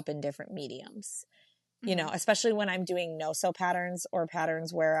work up in different mediums? Especially when I'm doing no-sew patterns or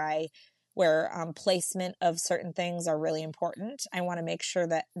patterns where placement of certain things are really important. I want to make sure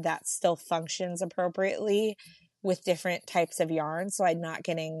that still functions appropriately with different types of yarn. So I'm not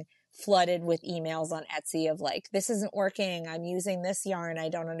getting flooded with emails on Etsy of like, this isn't working. I'm using this yarn. I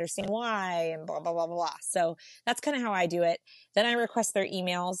don't understand why, and blah, blah, blah, blah, blah. So that's kind of how I do it. Then I request their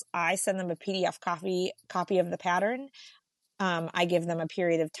emails. I send them a PDF copy of the pattern. I give them a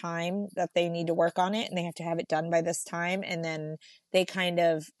period of time that they need to work on it, and they have to have it done by this time. And then they kind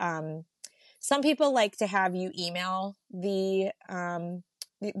of, some people like to have you email the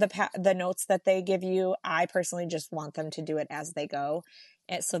notes that they give you. I personally just want them to do it as they go.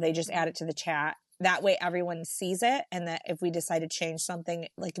 And so they just add it to the chat. That way everyone sees it. And that if we decide to change something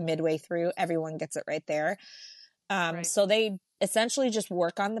like midway through, everyone gets it right there. Right. So they essentially just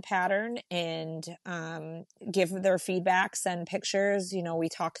work on the pattern and give their feedback, send pictures. We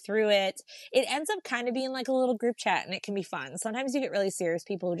talk through it. It ends up kind of being like a little group chat, and it can be fun. Sometimes you get really serious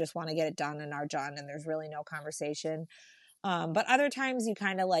people who just want to get it done and are done, and there's really no conversation. But other times you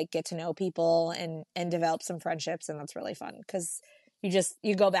kind of like get to know people and develop some friendships, and that's really fun because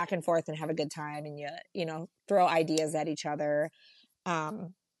you go back and forth and have a good time, and you throw ideas at each other.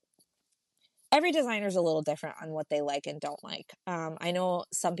 Every designer is a little different on what they like and don't like. I know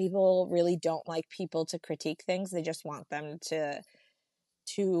some people really don't like people to critique things. They just want them to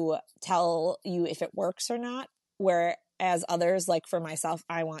tell you if it works or not. Whereas others, like for myself,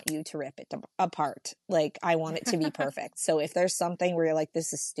 I want you to rip it apart. Like I want it to be perfect. So if there's something where you're like,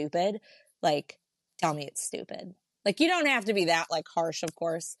 this is stupid, like tell me it's stupid. Like you don't have to be that like harsh, of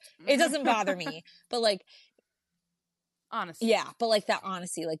course. It doesn't bother me, but like, honesty. Yeah, but like that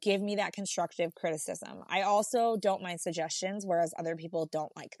honesty, like give me that constructive criticism. I also don't mind suggestions, whereas other people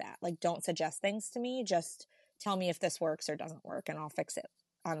don't like that. Like don't suggest things to me, just tell me if this works or doesn't work and I'll fix it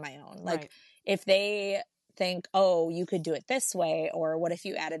on my own. Like if they think, oh, you could do it this way, or what if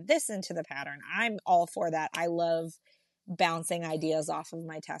you added this into the pattern? I'm all for that. I love bouncing ideas off of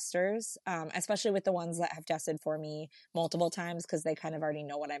my testers, especially with the ones that have tested for me multiple times because they kind of already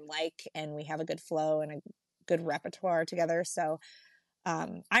know what I'm like and we have a good flow and a good repertoire together. So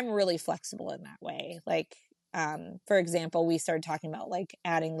I'm really flexible in that way. Like for example, we started talking about like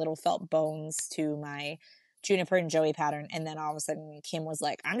adding little felt bones to my Juniper and Joey pattern, and then all of a sudden Kim was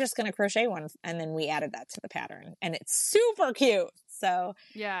like, I'm just gonna crochet one, and then we added that to the pattern and it's super cute. So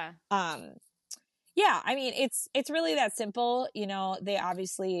yeah, I mean it's really that simple. They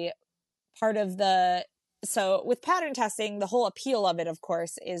obviously so with pattern testing, the whole appeal of it, of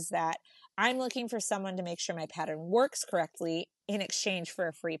course, is that I'm looking for someone to make sure my pattern works correctly in exchange for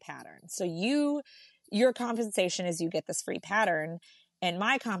a free pattern. So your compensation is you get this free pattern, and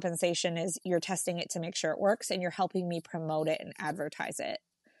my compensation is you're testing it to make sure it works, and you're helping me promote it and advertise it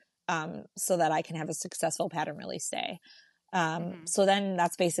so that I can have a successful pattern release day. So then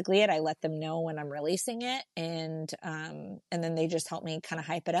that's basically it. I let them know when I'm releasing it, and then they just help me kind of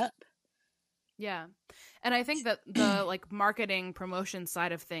hype it up. Yeah. And I think that the like marketing promotion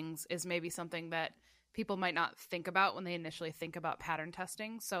side of things is maybe something that people might not think about when they initially think about pattern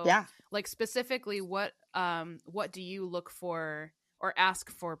testing. So like specifically what do you look for or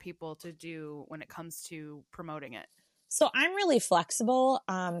ask for people to do when it comes to promoting it? So I'm really flexible.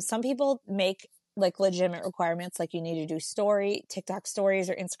 Some people make like legitimate requirements, like you need to do TikTok stories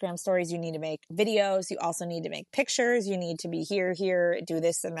or Instagram stories. You need to make videos. You also need to make pictures. You need to be here, do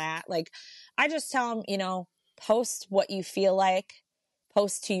this and that. Like I just tell them, post what you feel like,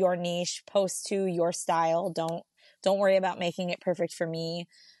 post to your niche, post to your style. Don't worry about making it perfect for me.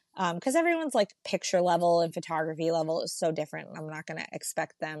 Cause everyone's like picture level and photography level is so different. I'm not going to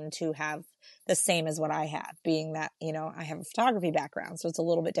expect them to have the same as what I have, being that, I have a photography background. So it's a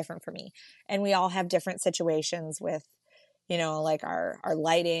little bit different for me. And we all have different situations with, like our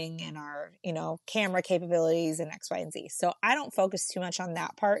lighting and our, camera capabilities and X, Y, and Z. So I don't focus too much on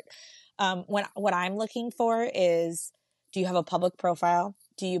that part. What I'm looking for is, do you have a public profile?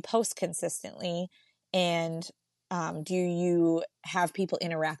 Do you post consistently? And do you have people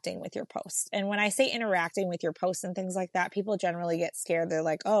interacting with your post? And when I say interacting with your posts and things like that, people generally get scared. They're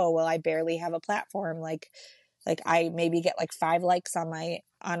like, oh, well, I barely have a platform. Like, Like I maybe get like 5 likes on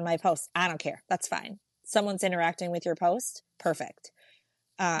my post. I don't care. That's fine. Someone's interacting with your post. Perfect.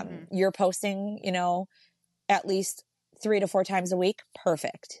 You're posting, you know, at least 3 to 4 times a week.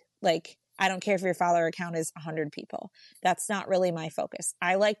 Perfect. Like, I don't care if your follower account is 100 people. That's not really my focus.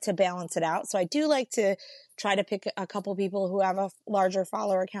 I like to balance it out. So I do like to try to pick a couple people who have a larger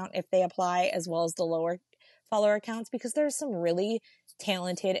follower account if they apply, as well as the lower follower accounts, because there's some really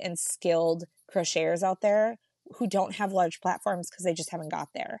talented and skilled crocheters out there who don't have large platforms because they just haven't got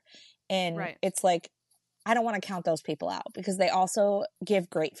there. And it's like, I don't want to count those people out because they also give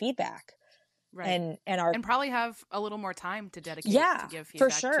great feedback. Right. And probably have a little more time to dedicate to give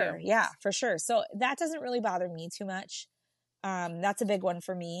feedback for sure. too. Yeah, for sure. So that doesn't really bother me too much. That's a big one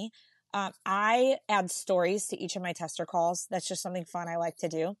for me. I add stories to each of my tester calls. That's just something fun I like to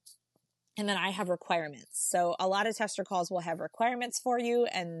do. And then I have requirements. So a lot of tester calls will have requirements for you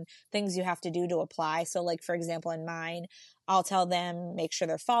and things you have to do to apply. So like, for example, in mine, I'll tell them, make sure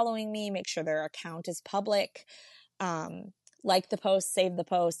they're following me, make sure their account is public. Like the post, save the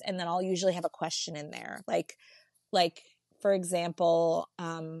post, and then I'll usually have a question in there. Like for example,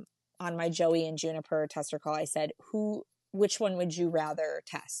 on my Joey and Juniper tester call, I said, which one would you rather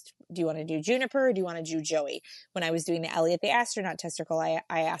test? Do you want to do Juniper or do you want to do Joey? When I was doing the Elliot the astronaut tester call, I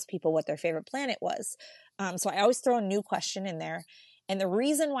asked people what their favorite planet was. So I always throw a new question in there. And the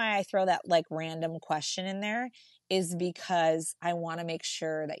reason why I throw that like random question in there is because I want to make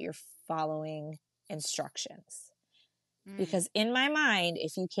sure that you're following instructions. Because in my mind,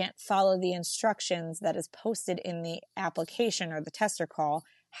 if you can't follow the instructions that is posted in the application or the tester call,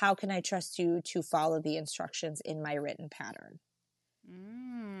 how can I trust you to follow the instructions in my written pattern?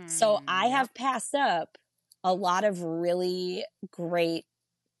 So I have passed up a lot of really great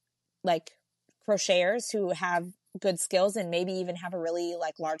like crocheters who have good skills and maybe even have a really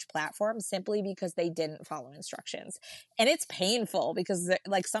like large platform simply because they didn't follow instructions. And it's painful because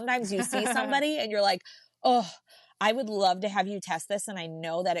like sometimes you see somebody and you're like, oh, I would love to have you test this and I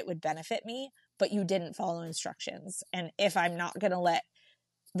know that it would benefit me, but you didn't follow instructions. And if I'm not going to let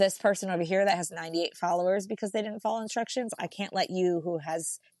this person over here that has 98 followers because they didn't follow instructions, I can't let you who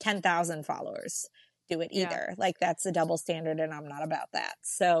has 10,000 followers do it either. Like that's a double standard and I'm not about that.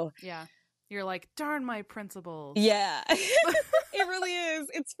 So yeah, you're like, darn my principles. Yeah, it really is.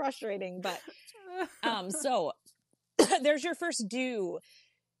 It's frustrating, but so there's your first do.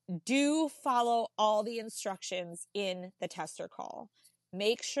 Do follow all the instructions in the tester call.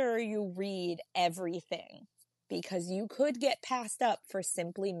 Make sure you read everything because you could get passed up for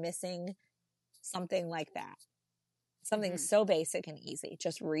simply missing something like that. Something so basic and easy.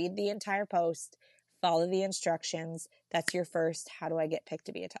 Just read the entire post, follow the instructions. That's your first, how do I get picked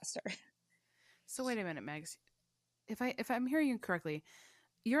to be a tester? So wait a minute, Megs. If I'm hearing you correctly,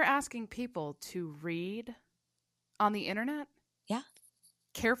 you're asking people to read on the internet? Yeah.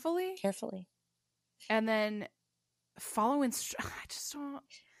 Carefully? And then follow I just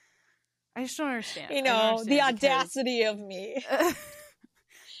don't understand. You know, the audacity of me.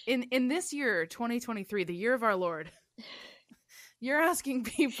 In this year, 2023, the year of our Lord, you're asking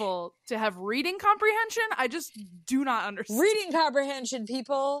people to have reading comprehension? I just do not understand. Reading comprehension,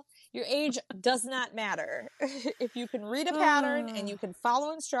 people. Your age does not matter. If you can read a pattern and you can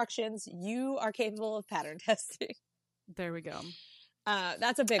follow instructions, you are capable of pattern testing. There we go.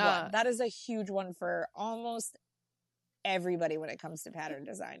 That's a big one. That is a huge one for almost everybody when it comes to pattern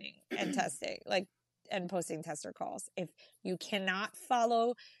designing and testing, like, and posting tester calls. If you cannot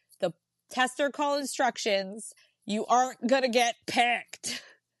follow the tester call instructions, you aren't going to get picked.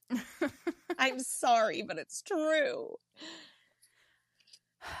 I'm sorry, but it's true.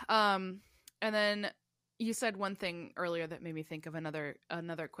 And then you said one thing earlier that made me think of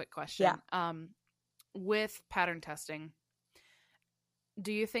another quick question. Yeah. With pattern testing,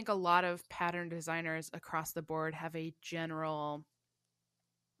 do you think a lot of pattern designers across the board have a general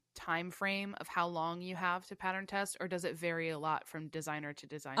time frame of how long you have to pattern test, or does it vary a lot from designer to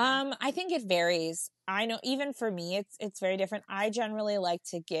designer? I think it varies. I know even for me, it's very different. I generally like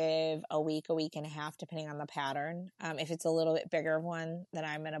to give a week and a half, depending on the pattern. If it's a little bit bigger one, then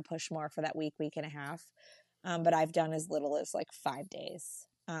I'm going to push more for that week and a half. But I've done as little as like 5 days,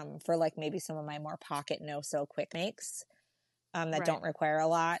 for like maybe some of my more pocket no-sew quick makes, that don't require a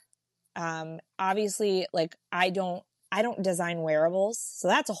lot. Obviously, like I don't design wearables, so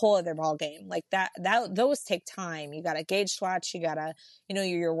that's a whole other ball game. Like that those take time. You got to gauge swatch. You got to,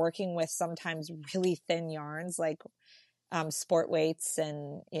 you're working with sometimes really thin yarns, like sport weights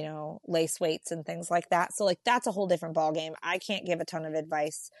and lace weights and things like that. So like that's a whole different ball game. I can't give a ton of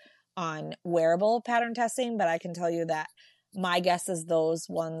advice on wearable pattern testing, but I can tell you that my guess is those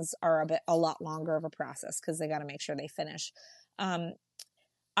ones are a lot longer of a process because they got to make sure they finish.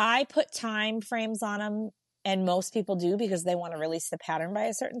 I put time frames on them, and most people do because they want to release the pattern by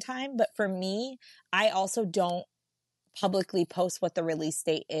a certain time. But for me, I also don't publicly post what the release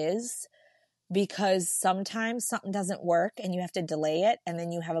date is, because sometimes something doesn't work and you have to delay it. And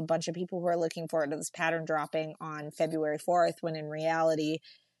then you have a bunch of people who are looking forward to this pattern dropping on February 4th, when in reality,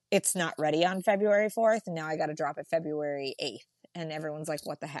 it's not ready on February 4th. And now I got to drop it February 8th. And everyone's like,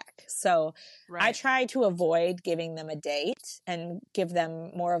 what the heck? So I try to avoid giving them a date and give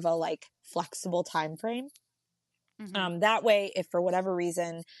them more of a like flexible time frame. That way, if for whatever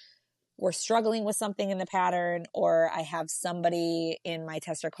reason we're struggling with something in the pattern, or I have somebody in my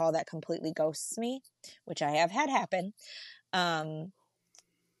tester call that completely ghosts me, which I have had happen,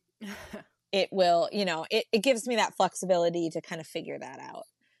 it will, it gives me that flexibility to kind of figure that out.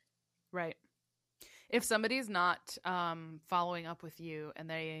 Right. If somebody's not following up with you and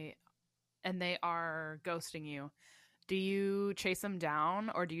they are ghosting you, do you chase them down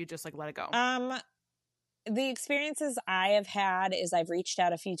or do you just like let it go? The experiences I have had is I've reached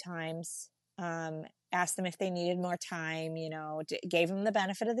out a few times, asked them if they needed more time, gave them the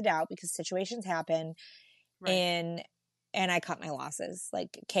benefit of the doubt because situations happen. Right. And I cut my losses.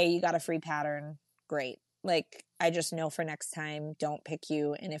 Like, okay, you got a free pattern. Great. Like, I just know for next time, don't pick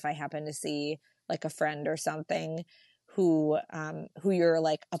you. And if I happen to see like a friend or something who you're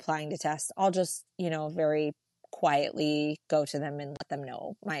like applying to test, I'll just, very quietly go to them and let them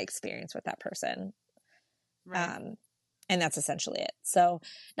know my experience with that person. Right. And that's essentially it. So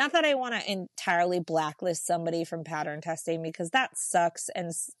not that I want to entirely blacklist somebody from pattern testing, because that sucks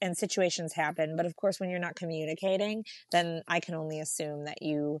and situations happen. But of course, when you're not communicating, then I can only assume that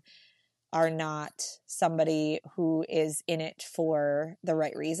you are not somebody who is in it for the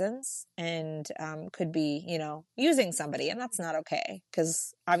right reasons and could be, using somebody. And that's not okay,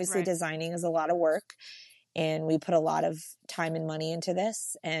 because obviously designing is a lot of work and we put a lot of time and money into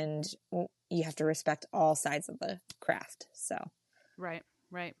this, and you have to respect all sides of the craft. So, right,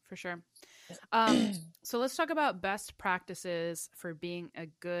 for sure. So let's talk about best practices for being a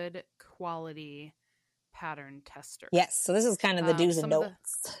good quality pattern tester. Yes. So this is kind of the do's and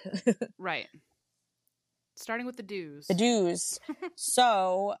don'ts. Right. Starting with the do's. The do's.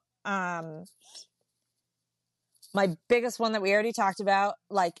 So, my biggest one that we already talked about,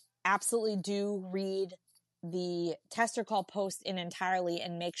 like, absolutely do read the tester call post in entirely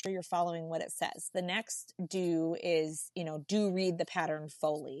and make sure you're following what it says. The next do is, do read the pattern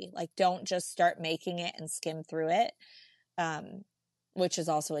fully. Like, don't just start making it and skim through it. Which is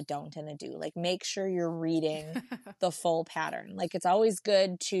also a don't and a do. Like, make sure you're reading the full pattern. Like, it's always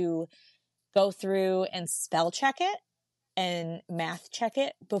good to go through and spell check it and math check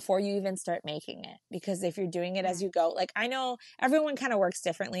it before you even start making it. Because if you're doing it as you go, like, I know everyone kind of works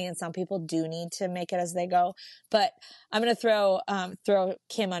differently and some people do need to make it as they go, but I'm going to throw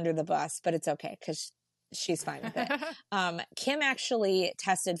Kim under the bus, but it's okay because she's fine with it. Kim actually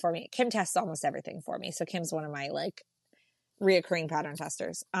tested for me. Kim tests almost everything for me. So Kim's one of my like reoccurring pattern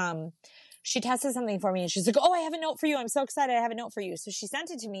testers. She tested something for me and she's like, oh, I have a note for you. I'm so excited. I have a note for you. So she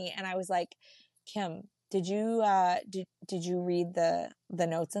sent it to me and I was like, Kim, did you read the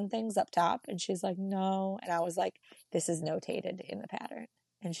notes and things up top? And she's like, no. And I was like, this is notated in the pattern.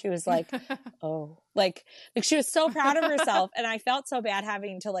 And she was like, oh, like she was so proud of herself. And I felt so bad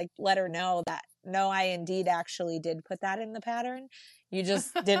having to like let her know that, no, I indeed actually did put that in the pattern. You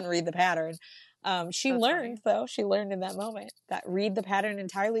just didn't read the pattern. She That's learned funny. though. She learned in that moment that read the pattern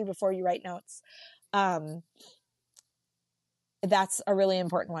entirely before you write notes. That's a really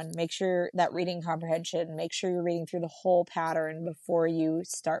important one. Make sure that reading comprehension, make sure you're reading through the whole pattern before you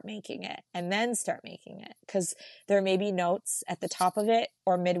start making it, and then start making it. Because there may be notes at the top of it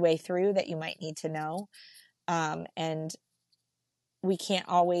or midway through that you might need to know. And we can't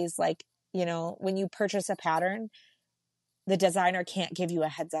always when you purchase a pattern, the designer can't give you a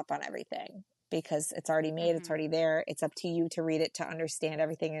heads up on everything because it's already made, it's already there. It's up to you to read it to understand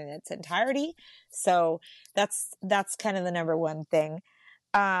everything in its entirety. So that's kind of the number one thing.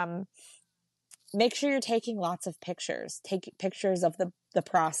 Make sure you're taking lots of pictures. Take pictures of the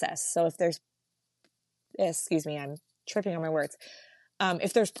process. So if there's, excuse me, I'm tripping on my words.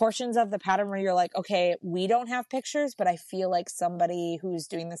 If there's portions of the pattern where you're like, okay, we don't have pictures, but I feel like somebody who's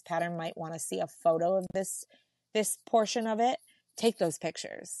doing this pattern might want to see a photo of this portion of it, take those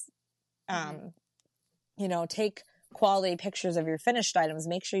pictures. Take quality pictures of your finished items.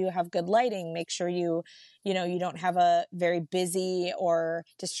 Make sure you have good lighting. Make sure you don't have a very busy or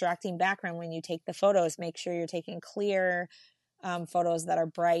distracting background when you take the photos. Make sure you're taking clear photos that are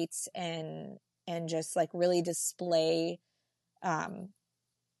bright and just like really display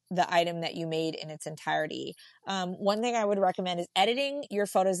the item that you made in its entirety. One thing I would recommend is editing your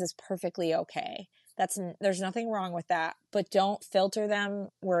photos is perfectly okay. There's nothing wrong with that, but don't filter them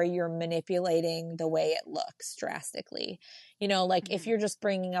where you're manipulating the way it looks drastically. You know, like if you're just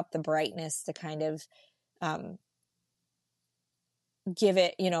bringing up the brightness to kind of, give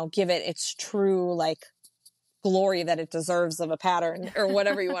it its true like glory that it deserves of a pattern or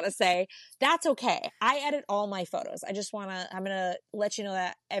whatever you want to say, that's okay. I edit all my photos. I'm going to let you know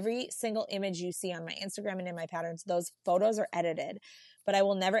that every single image you see on my Instagram and in my patterns, those photos are edited, but I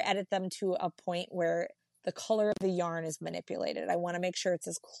will never edit them to a point where the color of the yarn is manipulated. I want to make sure it's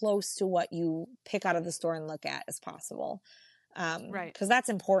as close to what you pick out of the store and look at as possible. Right. Because that's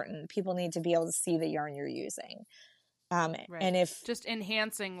important. People need to be able to see the yarn you're using. Right. And if just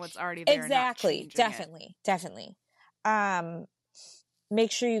enhancing what's already there. Exactly. Definitely.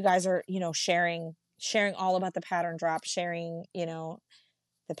 Make sure you guys are, sharing all about the pattern drop, sharing,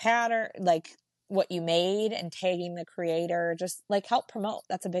 the pattern, like what you made and tagging the creator, just like help promote.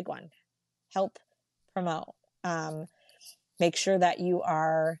 That's a big one. Help promote. Make sure that you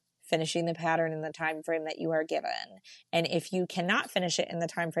are finishing the pattern in the time frame that you are given. And if you cannot finish it in the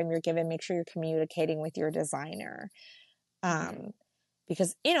time frame you're given, make sure you're communicating with your designer.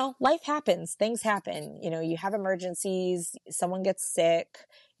 Because, life happens, things happen, you have emergencies, someone gets sick,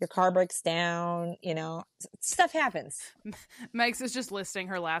 your car breaks down, stuff happens. Megs is just listing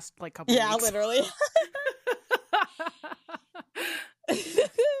her last couple yeah, weeks. Literally.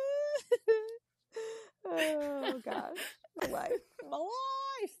 Oh gosh, my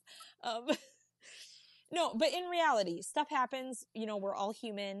life. No, but in reality, stuff happens, we're all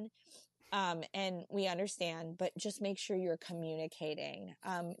human. And we understand, but just make sure you're communicating.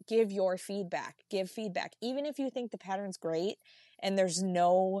 Give your feedback, even if you think the pattern's great and there's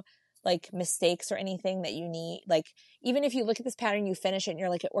no mistakes or anything that you need. Even if you look at this pattern, you finish it and you're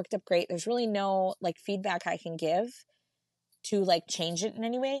like, it worked up great. There's really no feedback I can give to change it in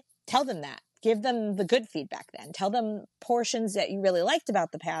any way. Tell them that. Give them the good feedback then. Tell them portions that you really liked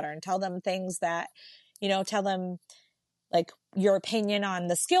about the pattern. Tell them things that, tell them your opinion on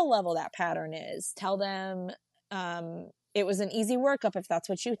the skill level that pattern is. Tell them it was an easy workup if that's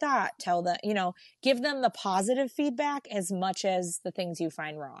what you thought. Tell them, give them the positive feedback as much as the things you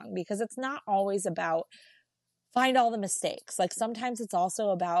find wrong, because it's not always about find all the mistakes. Sometimes it's also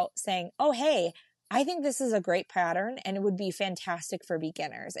about saying, oh, hey, I think this is a great pattern and it would be fantastic for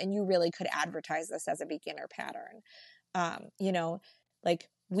beginners. And you really could advertise this as a beginner pattern.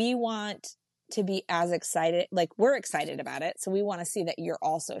 We want to be as excited, we're excited about it. So we want to see that you're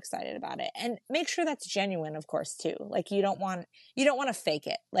also excited about it, and make sure that's genuine, of course, too. You don't want to fake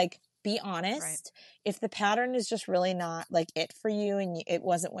it. Be honest. Right. If the pattern is just really not it for you and it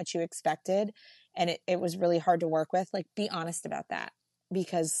wasn't what you expected and it was really hard to work with, be honest about that,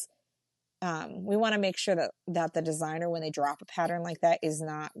 because we want to make sure that the designer, when they drop a pattern like that, is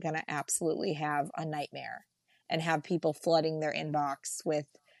not going to absolutely have a nightmare and have people flooding their inbox with,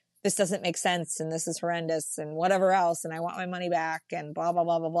 this doesn't make sense and this is horrendous and whatever else, and I want my money back and blah, blah,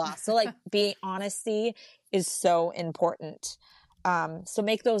 blah, blah, blah. So honesty is so important. So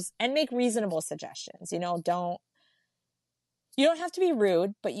make reasonable suggestions. You don't have to be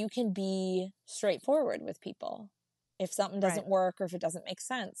rude, but you can be straightforward with people. If something doesn't work or if it doesn't make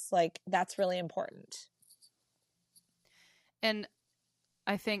sense, that's really important. And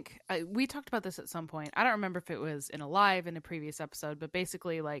I think we talked about this at some point. I don't remember if it was in a previous episode, but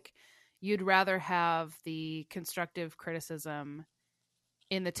basically you'd rather have the constructive criticism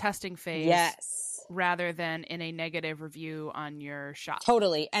in the testing phase. Yes. Rather than in a negative review on your shop.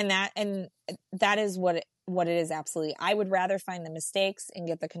 Totally. And that is what it is. Absolutely. I would rather find the mistakes and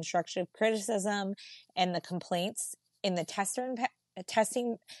get the constructive criticism and the complaints in the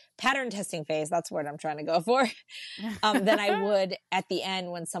pattern testing phase. That's what I'm trying to go for. Than I would at the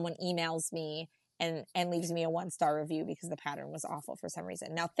end when someone emails me and leaves me a 1-star review because the pattern was awful for some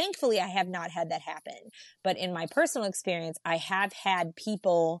reason. Now, thankfully, I have not had that happen, but in my personal experience, I have had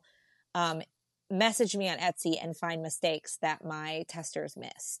people, message me on Etsy and find mistakes that my testers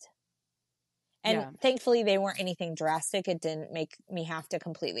missed. And thankfully they weren't anything drastic. It didn't make me have to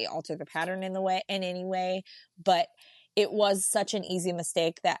completely alter the pattern in any way, but it was such an easy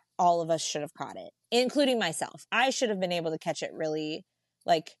mistake that all of us should have caught it, including myself. I should have been able to catch it really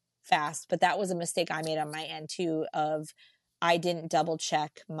fast, but that was a mistake I made on my end too, of I didn't double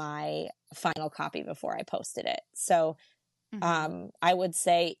check my final copy before I posted it. So, I would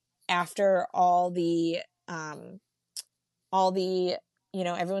say after all the,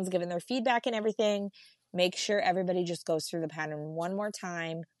 everyone's given their feedback and everything, make sure everybody just goes through the pattern one more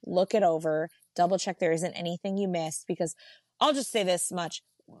time, look it over, double check there isn't anything you missed, because I'll just say this much.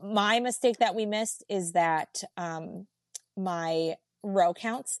 My mistake that we missed is that my row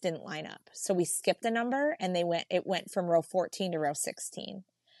counts didn't line up. So we skipped a number and it went from row 14 to row 16.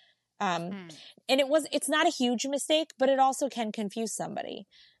 And it's not a huge mistake, but it also can confuse somebody.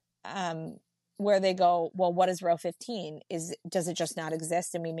 Where they go, well, what is row 15? Does it just not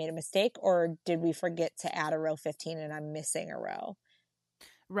exist and we made a mistake, or did we forget to add a row 15 and I'm missing a row?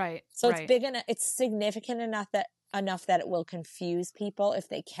 Right. So it's big enough, it's significant enough that it will confuse people if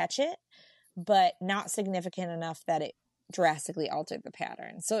they catch it, but not significant enough that it drastically altered the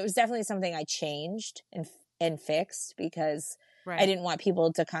pattern. So it was definitely something I changed and fixed, because I didn't want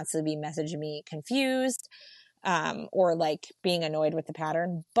people to constantly be messaging me confused, or like being annoyed with the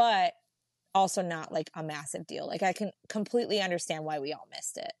pattern, but also not like a massive deal. Like I can completely understand why we all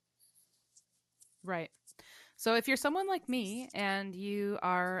missed it. Right. So if you're someone like me and you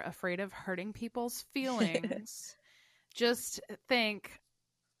are afraid of hurting people's feelings, just think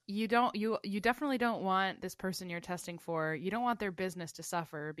you definitely don't want this person you're testing for. You don't want their business to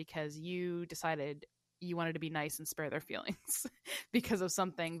suffer because you decided you wanted to be nice and spare their feelings because of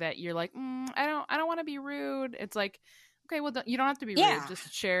something that you're like, I don't want to be rude. It's like, okay, well, you don't have to be rude.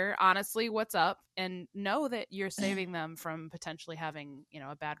 Just share honestly what's up and know that you're saving them from potentially having,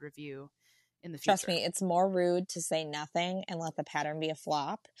 a bad review in the future. Trust me, it's more rude to say nothing and let the pattern be a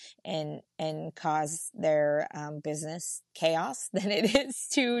flop and cause their business chaos than it is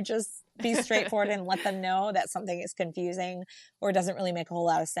to just be straightforward and let them know that something is confusing or doesn't really make a whole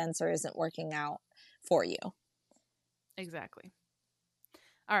lot of sense or isn't working out for you. Exactly.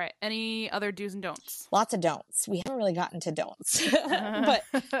 All right. Any other do's and don'ts? Lots of don'ts. We haven't really gotten to don'ts, but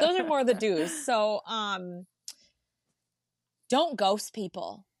those are more the do's. So, don't ghost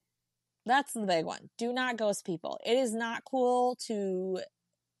people. That's the big one. Do not ghost people. It is not cool to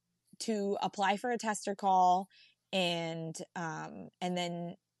apply for a tester call and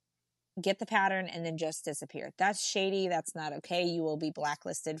then get the pattern and then just disappear. That's shady. That's not okay. You will be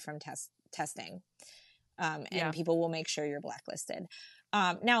blacklisted from testing. And people will make sure you're blacklisted.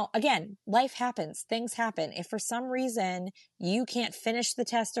 Now, again, life happens. Things happen. If for some reason you can't finish the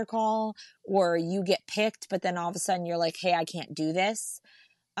tester call or you get picked, but then all of a sudden you're like, hey, I can't do this.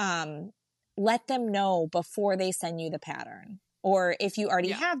 Let them know before they send you the pattern. Or if you already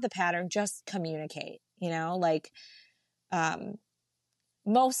have the pattern, just communicate,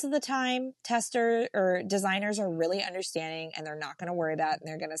 most of the time tester or designers are really understanding and they're not going to worry about it. And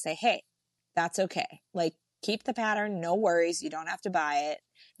they're going to say, hey, that's okay. Like, keep the pattern. No worries. You don't have to buy it.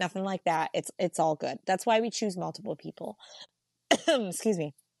 Nothing like that. It's all good. That's why we choose multiple people. Excuse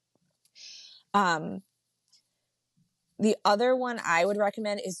me. The other one I would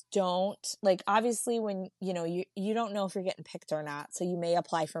recommend is obviously when, you don't know if you're getting picked or not. So you may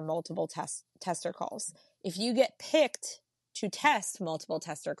apply for multiple tester calls. If you get picked to test multiple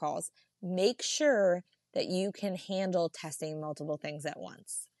tester calls, make sure that you can handle testing multiple things at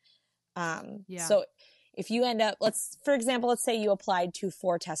once. So if you end up, let's say you applied to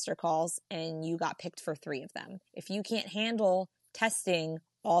 4 tester calls and you got picked for 3 of them. If you can't handle testing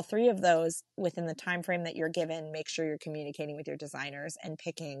all 3 of those within the time frame that you're given, make sure you're communicating with your designers and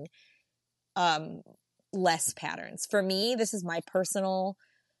picking less patterns. For me, this is my personal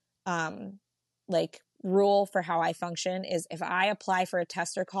rule for how I function is if I apply for a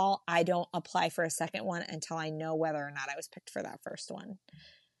tester call, I don't apply for a second one until I know whether or not I was picked for that first one.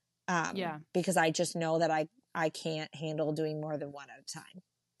 Because I just know that I can't handle doing more than one at a time.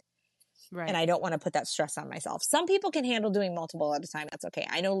 Right. And I don't want to put that stress on myself. Some people can handle doing multiple at a time. That's okay.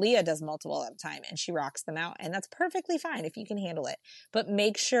 I know Leah does multiple at a time and she rocks them out, and that's perfectly fine if you can handle it. But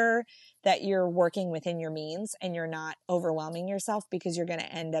make sure that you're working within your means and you're not overwhelming yourself, because you're going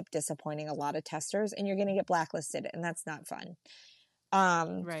to end up disappointing a lot of testers and you're going to get blacklisted, and that's not fun.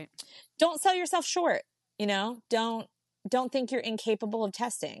 Right. Don't sell yourself short. Don't think you're incapable of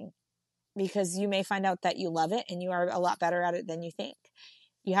testing, because you may find out that you love it and you are a lot better at it than you think.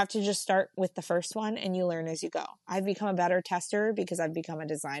 You have to just start with the first one and you learn as you go. I've become a better tester because I've become a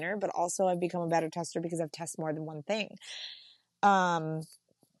designer, but also I've become a better tester because I've tested more than one thing. Don't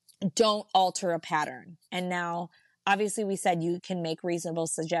alter a pattern. And now, obviously we said you can make reasonable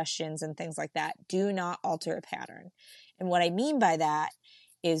suggestions and things like that. Do not alter a pattern. And what I mean by that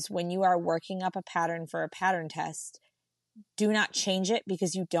is when you are working up a pattern for a pattern test, do not change it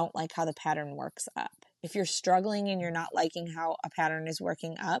because you don't like how the pattern works up. If you're struggling and you're not liking how a pattern is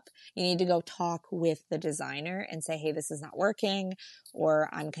working up, you need to go talk with the designer and say, hey, this is not working, or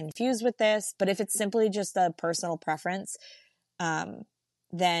I'm confused with this. But if it's simply just a personal preference,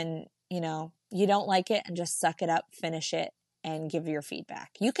 then, you don't like it, and just suck it up, finish it, and give your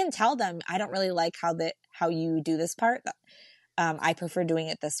feedback. You can tell them, I don't really like how you do this part. I prefer doing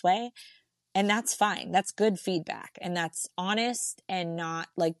it this way. And that's fine. That's good feedback. And that's honest and not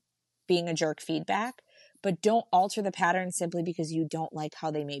like being a jerk feedback. But don't alter the pattern simply because you don't like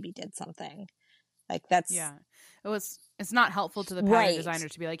how they maybe did something. Like that's it's not helpful to the pattern designer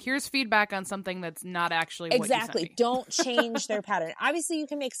to be like, here's feedback on something that's not actually what you sent me. Don't change their pattern. Obviously you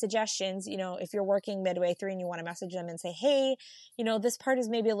can make suggestions, you know, if you're working midway through and you want to message them and say, hey, you know, this part is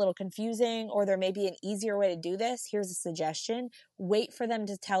maybe a little confusing, or there may be an easier way to do this. Here's a suggestion. Wait for them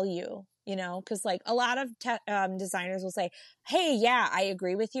to tell you, you know, because like a lot of designers will say, hey, yeah, I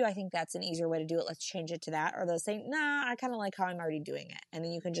agree with you. I think that's an easier way to do it. Let's change it to that. Or they'll say, nah, I kind of like how I'm already doing it. And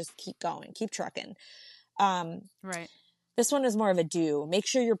then you can just keep going, keep trucking. Right. This one is more of a do. Make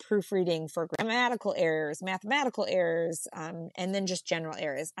sure you're proofreading for grammatical errors, mathematical errors, and then just general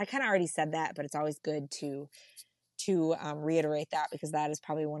errors. I kind of already said that, but it's always good to reiterate that, because that is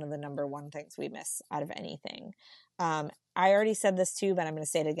probably one of the number one things we miss out of anything. I already said this too, but I'm going to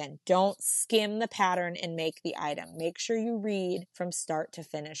say it again. Don't skim the pattern and make the item. Make sure you read from start to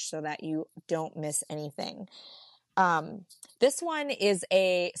finish so that you don't miss anything. This one is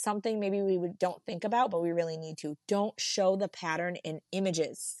something maybe don't think about, but we really need to. Don't show the pattern in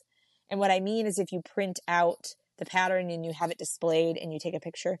images. And what I mean is, if you print out the pattern and you have it displayed and you take a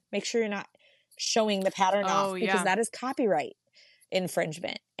picture, make sure you're not showing the pattern off, because that is copyright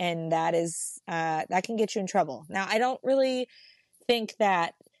infringement. And that is, that can get you in trouble. Now, I don't really think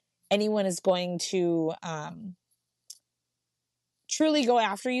that anyone is going to, truly go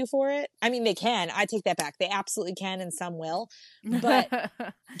after you for it. I mean, they can. I take that back. They absolutely can, and some will, but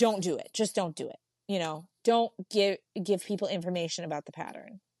don't do it. Just don't do it. You know, don't give people information about the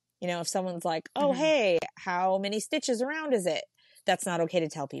pattern. You know, if someone's like, oh, hey, how many stitches around is it? That's not okay to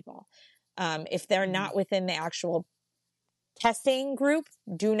tell people. If they're not within the actual testing group,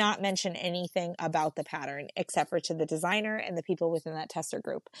 do not mention anything about the pattern except for to the designer and the people within that tester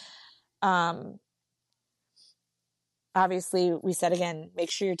group. Obviously, we said again,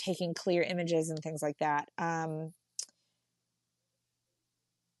 make sure you're taking clear images and things like that.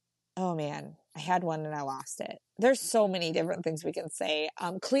 Oh man, I had one and I lost it. There's so many different things we can say.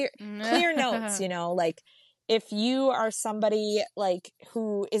 Clear notes, you know, like if you are somebody like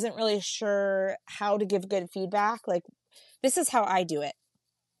who isn't really sure how to give good feedback, like this is how I do it.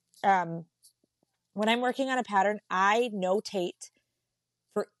 When I'm working on a pattern, I notate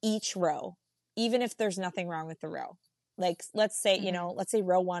for each row, even if there's nothing wrong with the row. Like, let's say, you know, let's say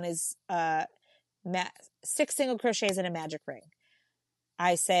row 1 is 6 single crochets in a magic ring.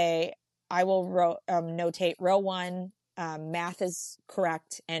 I say, I will notate row 1, math is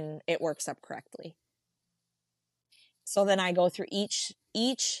correct and it works up correctly. So then I go through each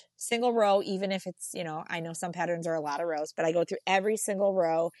single row, even if it's, you know, I know some patterns are a lot of rows, but I go through every single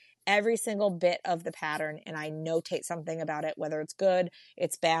row, every single bit of the pattern, and I notate something about it, whether it's good,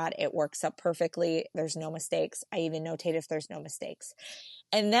 it's bad, it works up perfectly, there's no mistakes. I even notate if there's no mistakes.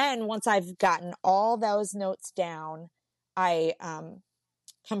 And then once I've gotten all those notes down, I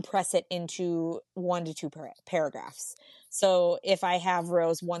compress it into 1 to 2 paragraphs. So if I have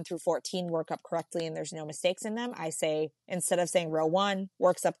rows 1 through 14 work up correctly and there's no mistakes in them, I say, instead of saying row 1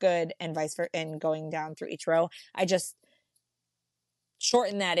 works up good and vice versa, and going down through each row, I just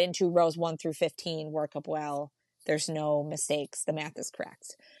shorten that into rows 1 through 15 work up well. There's no mistakes. The math is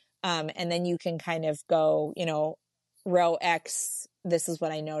correct. And then you can kind of go, you know, row X, this is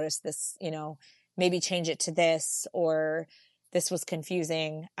what I noticed. This, you know, maybe change it to this, or this was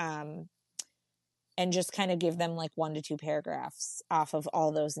confusing. And just kind of give them like 1 to 2 paragraphs off of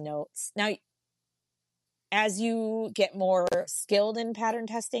all those notes. Now, as you get more skilled in pattern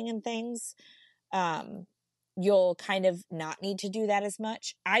testing and things, you'll kind of not need to do that as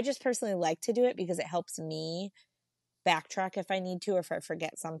much. I just personally like to do it because it helps me backtrack if I need to, or if I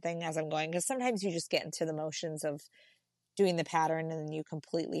forget something as I'm going. Because sometimes you just get into the motions of doing the pattern and then you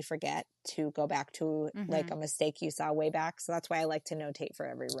completely forget to go back to like a mistake you saw way back. So that's why I like to notate for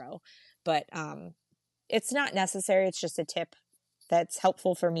every row. But it's not necessary. It's just a tip that's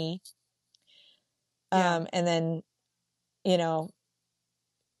helpful for me. And then, you know,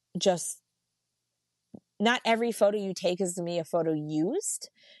 just not every photo you take is to me a photo used,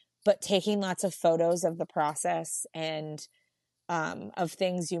 but taking lots of photos of the process and of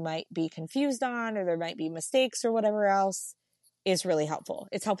things you might be confused on, or there might be mistakes or whatever else, is really helpful.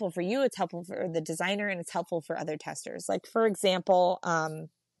 It's helpful for you, it's helpful for the designer, and it's helpful for other testers. Like, for example,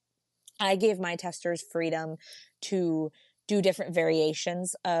 I gave my testers freedom to do different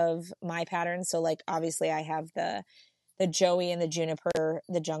variations of my patterns. So like, obviously I have the Joey and the Juniper,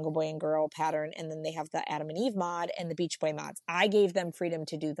 the Jungle Boy and Girl pattern, and then they have the Adam and Eve mod and the Beach Boy mods. I gave them freedom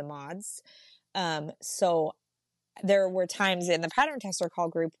to do the mods. So there were times in the pattern tester call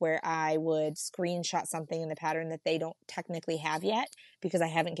group where I would screenshot something in the pattern that they don't technically have yet because I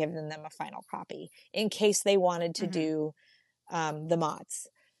haven't given them a final copy in case they wanted to do the mods.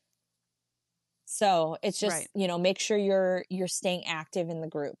 So it's just, make sure you're staying active in the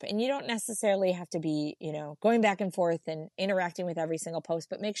group, and you don't necessarily have to be, going back and forth and interacting with every single post,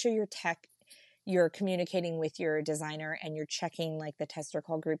 but make sure you're communicating with your designer and you're checking like the tester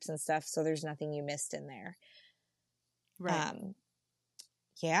call groups and stuff. So there's nothing you missed in there. Right.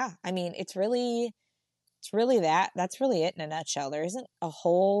 Yeah. I mean, it's really that's really it in a nutshell. There isn't a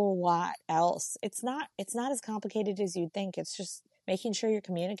whole lot else. It's not as complicated as you'd think. It's just making sure you're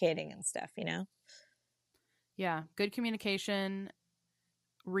communicating and stuff, Yeah. Good communication,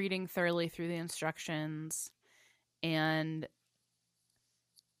 reading thoroughly through the instructions, and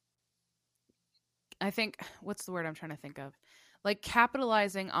I think, what's the word I'm trying to think of? Like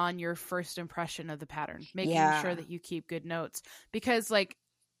capitalizing on your first impression of the pattern, making sure that you keep good notes. Because like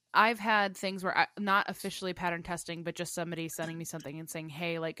I've had things where not officially pattern testing, but just somebody sending me something and saying,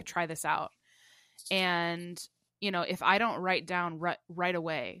 hey, like try this out. And, if I don't write down right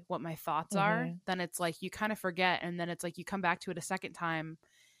away what my thoughts are, then it's like you kind of forget. And then it's like you come back to it a second time,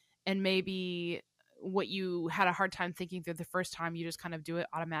 and maybe what you had a hard time thinking through the first time, you just kind of do it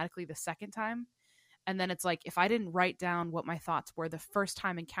automatically the second time. And then it's like, if I didn't write down what my thoughts were the first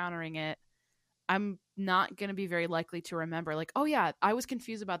time encountering it, I'm not going to be very likely to remember like, oh yeah, I was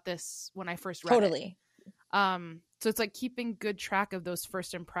confused about this when I first read it. So it's like keeping good track of those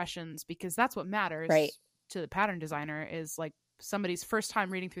first impressions, because that's what matters to the pattern designer, is like somebody's first time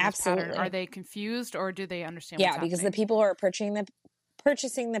reading through this pattern. Are they confused or do they understand what's happening? Because the people who are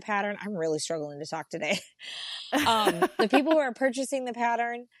purchasing the pattern, I'm really struggling to talk today. The people who are purchasing the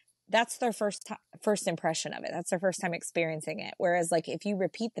pattern, that's their first impression of it. That's their first time experiencing it. Whereas like if you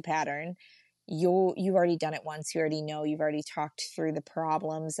repeat the pattern, you've already done it once. You already know, you've already talked through the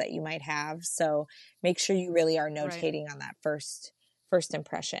problems that you might have. So make sure you really are notating on that first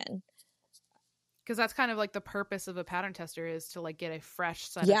impression. Because that's kind of like the purpose of a pattern tester, is to like get a fresh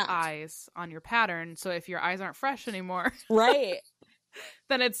set of eyes on your pattern. So if your eyes aren't fresh anymore,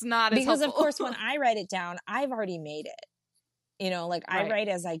 then it's not as helpful. Of course, when I write it down, I've already made it. I write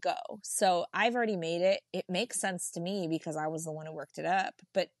as I go. So I've already made it. It makes sense to me because I was the one who worked it up.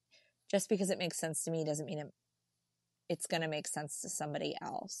 But just because it makes sense to me doesn't mean it's going to make sense to somebody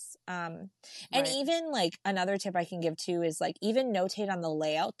else. And even like another tip I can give too is like even notate on the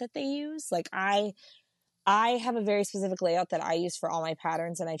layout that they use. Like I have a very specific layout that I use for all my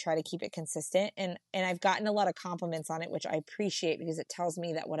patterns, and I try to keep it consistent. And I've gotten a lot of compliments on it, which I appreciate because it tells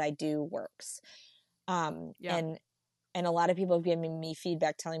me that what I do works. And a lot of people have given me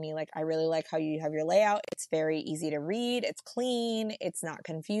feedback telling me like, I really like how you have your layout. It's very easy to read. It's clean. It's not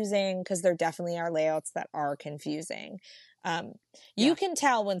confusing, because there definitely are layouts that are confusing. You can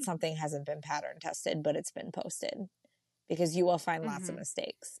tell when something hasn't been pattern tested, but it's been posted, because you will find lots of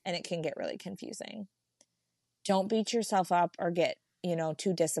mistakes, and it can get really confusing. Don't beat yourself up or get,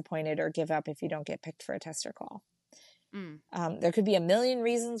 too disappointed or give up if you don't get picked for a tester call. There could be a million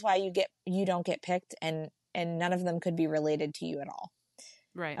reasons why you don't get picked, and none of them could be related to you at all.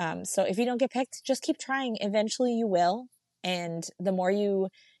 Right. So if you don't get picked, just keep trying. Eventually you will. And the more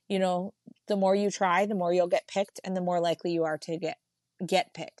the more you try, the more you'll get picked, and the more likely you are to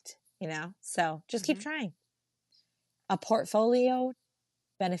get picked, So just keep trying. A portfolio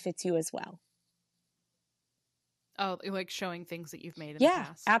benefits you as well. Oh, like showing things that you've made in the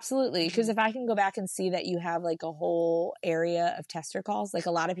past. Yeah, absolutely. Because if I can go back and see that you have like a whole area of tester calls, like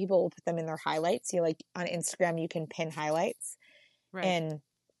a lot of people will put them in their highlights. Like on Instagram, you can pin highlights. Right. And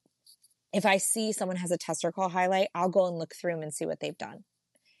if I see someone has a tester call highlight, I'll go and look through them and see what they've done.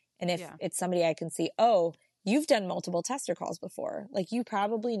 And if it's somebody I can see, oh, you've done multiple tester calls before. Like you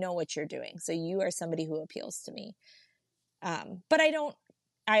probably know what you're doing. So you are somebody who appeals to me. But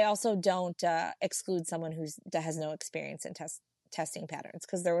I also don't exclude someone that has no experience in testing patterns,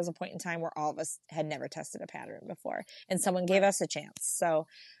 because there was a point in time where all of us had never tested a pattern before, and someone gave us a chance. So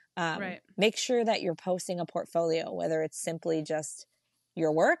make sure that you're posting a portfolio, whether it's simply just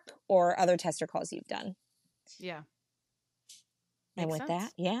your work or other tester calls you've done. Yeah. And with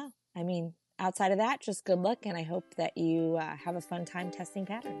that, I mean, outside of that, just good luck, and I hope that you have a fun time testing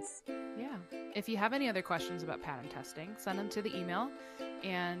patterns. Yeah. If you have any other questions about pattern testing, send them to the email,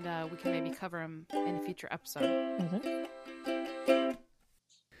 and we can maybe cover them in a future episode.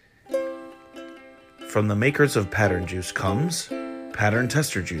 From the makers of Pattern Juice comes Pattern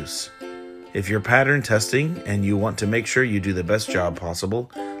Tester Juice. If you're pattern testing and you want to make sure you do the best job possible,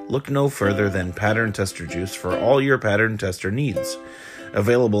 look no further than Pattern Tester Juice for all your pattern tester needs.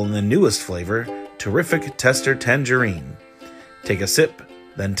 Available in the newest flavor, Terrific Tester Tangerine. Take a sip,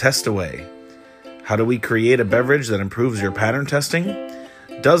 then test away. How do we create a beverage that improves your pattern testing?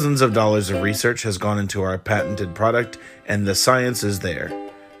 Dozens of dollars of research has gone into our patented product, and the science is there.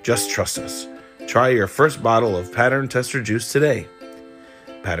 Just trust us. Try your first bottle of Pattern Tester Juice today.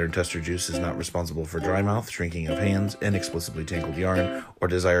 Pattern Tester Juice is not responsible for dry mouth, shrinking of hands, inexplicably tangled yarn, or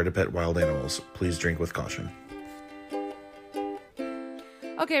desire to pet wild animals. Please drink with caution.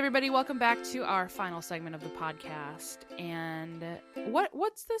 Okay, everybody, welcome back to our final segment of the podcast. And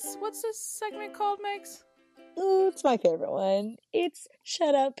what's this segment called, Megs? Ooh, it's my favorite one. It's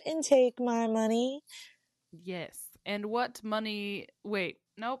Shut Up and Take My Money. Yes. And what money... Wait,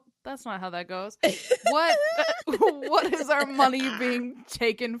 nope, that's not how that goes. What is our money being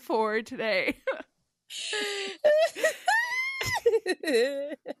taken for today?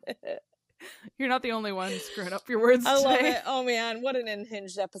 You're not the only one screwing up your words today. I love it. Oh, man, what an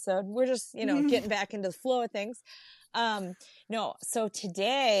unhinged episode. We're just, getting back into the flow of things. No, so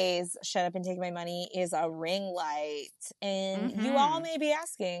today's Shut Up and Take My Money is a ring light. And you all may be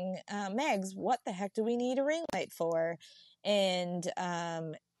asking, Megs, what the heck do we need a ring light for? And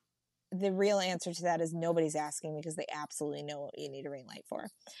the real answer to that is nobody's asking because they absolutely know what you need a ring light for.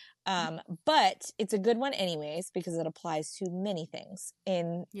 But it's a good one anyways because it applies to many things.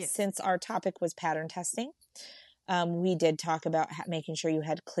 And since our topic was pattern testing, we did talk about making sure you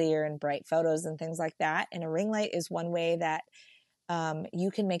had clear and bright photos and things like that. And a ring light is one way that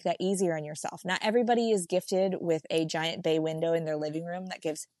you can make that easier on yourself. Not everybody is gifted with a giant bay window in their living room that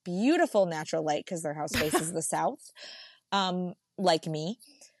gives beautiful natural light because their house faces the south, like me.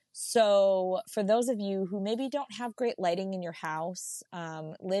 So for those of you who maybe don't have great lighting in your house,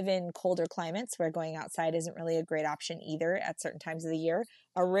 live in colder climates where going outside isn't really a great option either at certain times of the year,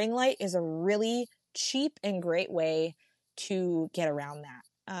 a ring light is a really cheap and great way to get around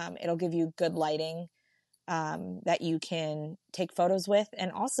that. It'll give you good lighting that you can take photos with.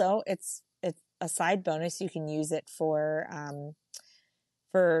 And also it's a side bonus. You can use it for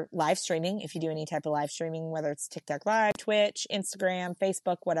live streaming. If you do any type of live streaming, whether it's TikTok Live, Twitch, Instagram,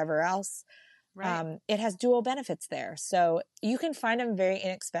 Facebook, whatever else, right. It has dual benefits there. So you can find them very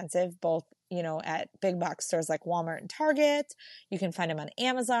inexpensive, both, at big box stores like Walmart and Target. You can find them on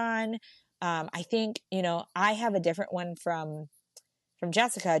Amazon. I think, I have a different one from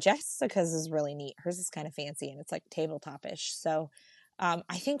Jessica. Jessica's is really neat. Hers is kind of fancy and it's like tabletop-ish. So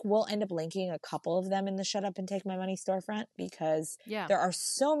I think we'll end up linking a couple of them in the Shut Up and Take My Money storefront because there are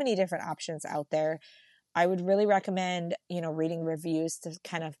so many different options out there. I would really recommend, reading reviews to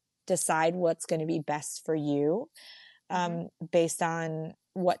kind of decide what's going to be best for you based on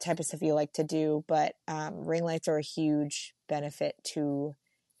what type of stuff you like to do. But ring lights are a huge benefit to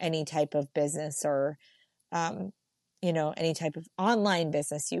any type of business or, any type of online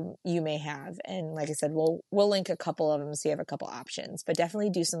business you may have. And like I said, we'll link a couple of them so you have a couple options, but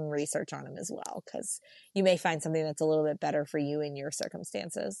definitely do some research on them as well because you may find something that's a little bit better for you in your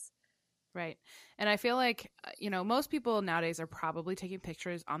circumstances. Right. And I feel like, most people nowadays are probably taking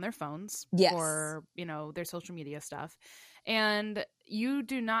pictures on their phones for, their social media stuff. And you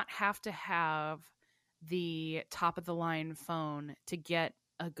do not have to have the top of the line phone to get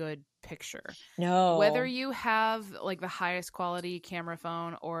a good picture. No. Whether you have like the highest quality camera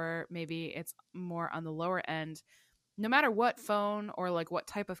phone or maybe it's more on the lower end, no matter what phone or like what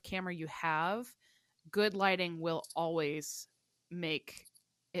type of camera you have, good lighting will always make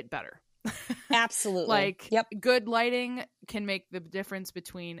it better. Absolutely. Good lighting can make the difference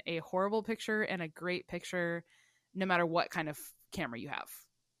between a horrible picture and a great picture, no matter what kind of camera you have.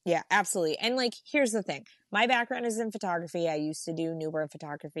 Yeah, absolutely. And here's the thing. My background is in photography. I used to do newborn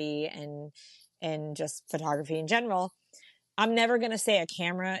photography and just photography in general. I'm never going to say a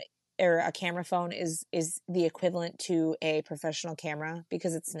camera or a camera phone is the equivalent to a professional camera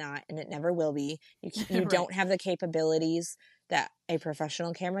because it's not, and it never will be. You right. Don't have the capabilities that a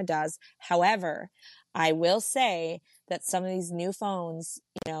professional camera does. However, I will say that some of these new phones,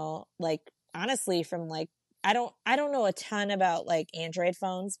 honestly, from I don't know a ton about Android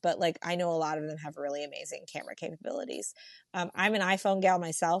phones, but I know a lot of them have really amazing camera capabilities. I'm an iPhone gal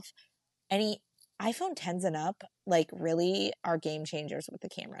myself. Any iPhone 10s and up really are game changers with the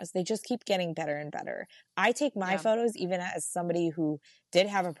cameras. They just keep getting better and better. I take my photos, even as somebody who did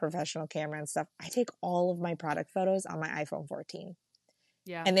have a professional camera and stuff, I take all of my product photos on my iPhone 14.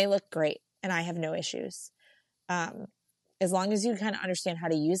 Yeah. And they look great and I have no issues. As long as you kind of understand how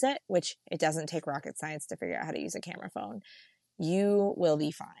to use it, which it doesn't take rocket science to figure out how to use a camera phone, you will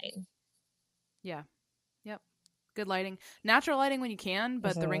be fine. Yeah. Yep. Good lighting. Natural lighting when you can,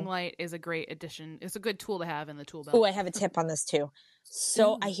 but the ring light is a great addition. It's a good tool to have in the tool belt. Oh, I have a tip on this too.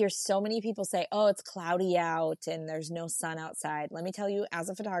 So I hear so many people say, oh, it's cloudy out and there's no sun outside. Let me tell you, as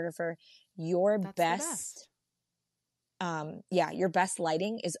a photographer, your best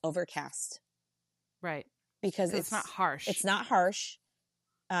lighting is overcast. Right. Because it's not harsh. It's not harsh.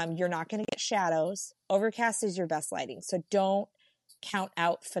 You're not going to get shadows. Overcast is your best lighting. So don't count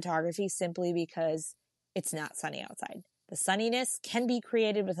out photography simply because it's not sunny outside. The sunniness can be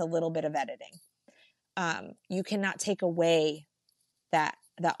created with a little bit of editing. You cannot take away that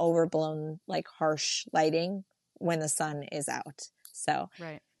overblown, like, harsh lighting when the sun is out. So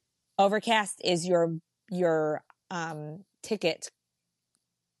right. Overcast is your ticket.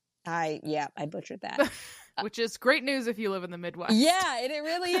 I butchered that. Which is great news if you live in the Midwest. Yeah, it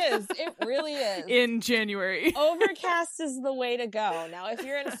really is. It really is. In January. Overcast is the way to go. Now, if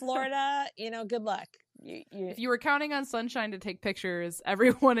you're in Florida, good luck. If you were counting on sunshine to take pictures,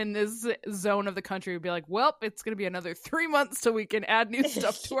 everyone in this zone of the country would be like, well, it's going to be another 3 months till we can add new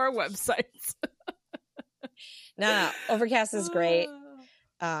stuff to our websites. No, Overcast is great.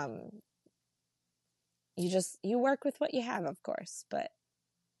 You work with what you have, of course, but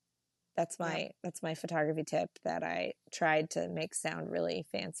that's my photography tip that I tried to make sound really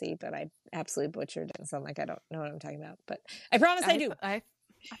fancy, but I absolutely butchered it and sound like I don't know what I'm talking about. But I promise I do. I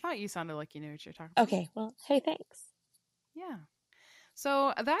thought you sounded like you knew what you're talking about. Okay, well, hey, thanks. Yeah.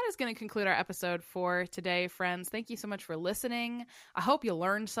 So that is going to conclude our episode for today, friends. Thank you so much for listening. I hope you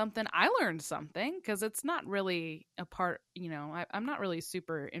learned something. I learned something because it's not really a part, I'm not really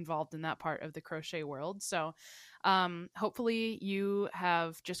super involved in that part of the crochet world. So hopefully you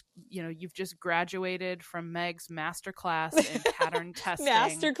have just, you've just graduated from Meg's masterclass in pattern testing.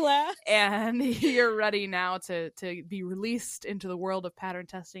 Masterclass. And you're ready now to be released into the world of pattern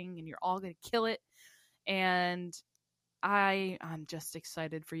testing, and you're all going to kill it. And I'm just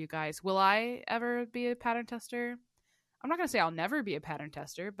excited for you guys. Will I ever be a pattern tester? I'm not going to say I'll never be a pattern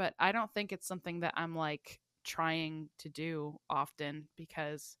tester, but I don't think it's something that I'm like trying to do often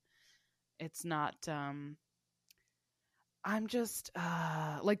because it's not, I'm just,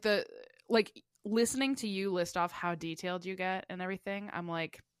 listening to you list off how detailed you get and everything. I'm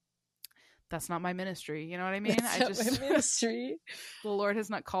like, that's not my ministry. You know what I mean? That's my ministry. The Lord has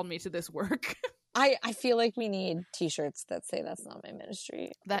not called me to this work. I feel like we need t-shirts that say that's not my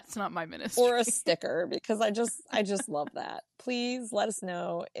ministry. That's not my ministry. Or a sticker, because I just love that. Please let us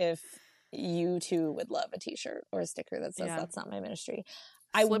know if you too would love a t-shirt or a sticker that says that's not my ministry.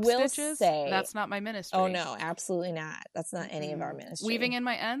 I will stitches, say that's not my ministry. Oh no, absolutely not. That's not any of our ministry. Weaving in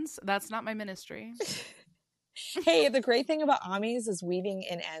my ends, that's not my ministry. Hey, the great thing about Amis is weaving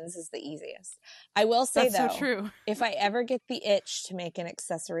in ends is the easiest. I will say that's so true. If I ever get the itch to make an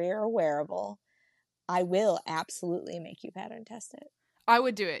accessory or a wearable, I will absolutely make you pattern test it. I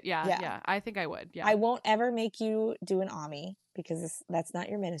would do it. Yeah. I think I would. Yeah. I won't ever make you do an Ami because that's not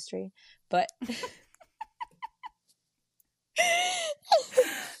your ministry. But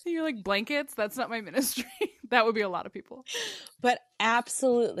you're like, blankets? That's not my ministry. That would be a lot of people. But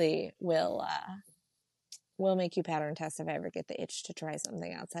absolutely will make you pattern test if I ever get the itch to try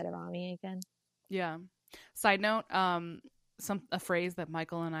something outside of Ami again. Yeah. Side note, a phrase that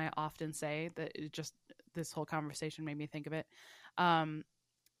Michael and I often say that just this whole conversation made me think of it.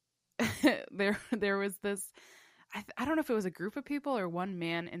 There was this, I don't know if it was a group of people or one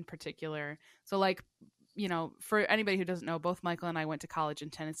man in particular. So like, for anybody who doesn't know, both Michael and I went to college in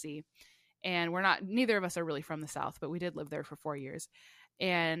Tennessee, and neither of us are really from the South, but we did live there for 4 years.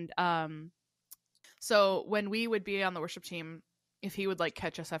 And, so when we would be on the worship team, if he would like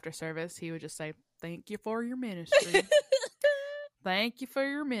catch us after service, he would just say, "Thank you for your ministry." Thank you for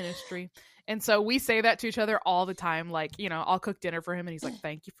your ministry. And so we say that to each other all the time. Like, I'll cook dinner for him and he's like,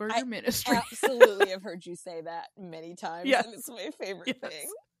 "Thank you for your ministry." Absolutely have heard you say that many times. Yes. And it's my favorite thing.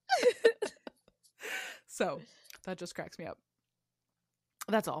 So that just cracks me up.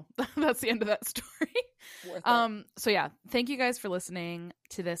 That's all. That's the end of that story. So yeah, thank you guys for listening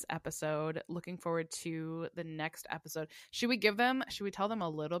to this episode. Looking forward to the next episode. Should we tell them a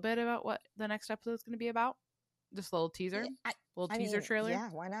little bit about what the next episode is going to be about? Just a little teaser? Teaser trailer? Yeah,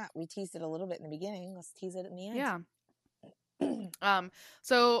 why not? We teased it a little bit in the beginning. Let's tease it in the end. Yeah.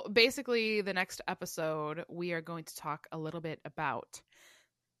 So basically the next episode, we are going to talk a little bit about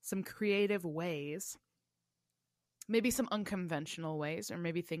some creative ways, maybe some unconventional ways, or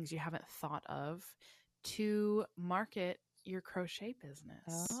maybe things you haven't thought of to market your crochet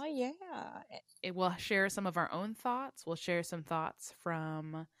business. Oh, yeah. It will share some of our own thoughts. We'll share some thoughts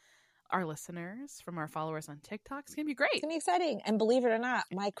from our listeners, from our followers on TikTok. It's going to be great. It's going to be exciting. And believe it or not,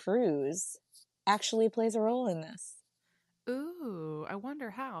 my cruise actually plays a role in this. Ooh, I wonder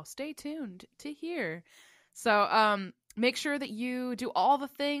how. Stay tuned to hear. So, make sure that you do all the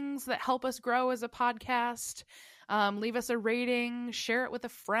things that help us grow as a podcast. Leave us a rating, share it with a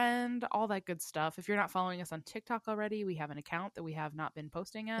friend, all that good stuff. If you're not following us on TikTok already, we have an account that we have not been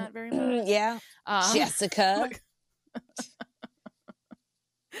posting at very much. Yeah. Jessica.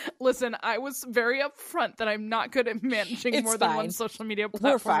 Listen, I was very upfront that I'm not good at managing It's more than fine. one social media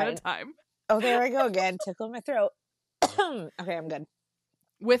platform at a fine. time. Oh, there I go again. Tickle my throat. Okay, I'm good.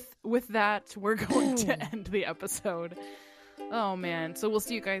 With that, we're going to end the episode. Oh man. So we'll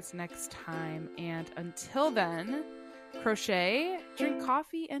see you guys next time. And until then, crochet, drink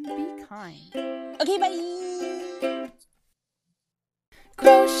coffee, and be kind. Okay, bye.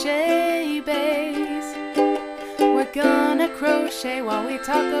 Crochet Baes. We're gonna crochet while we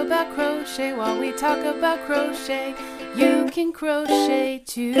talk about crochet. While we talk about crochet, you can crochet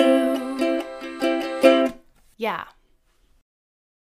too. Yeah.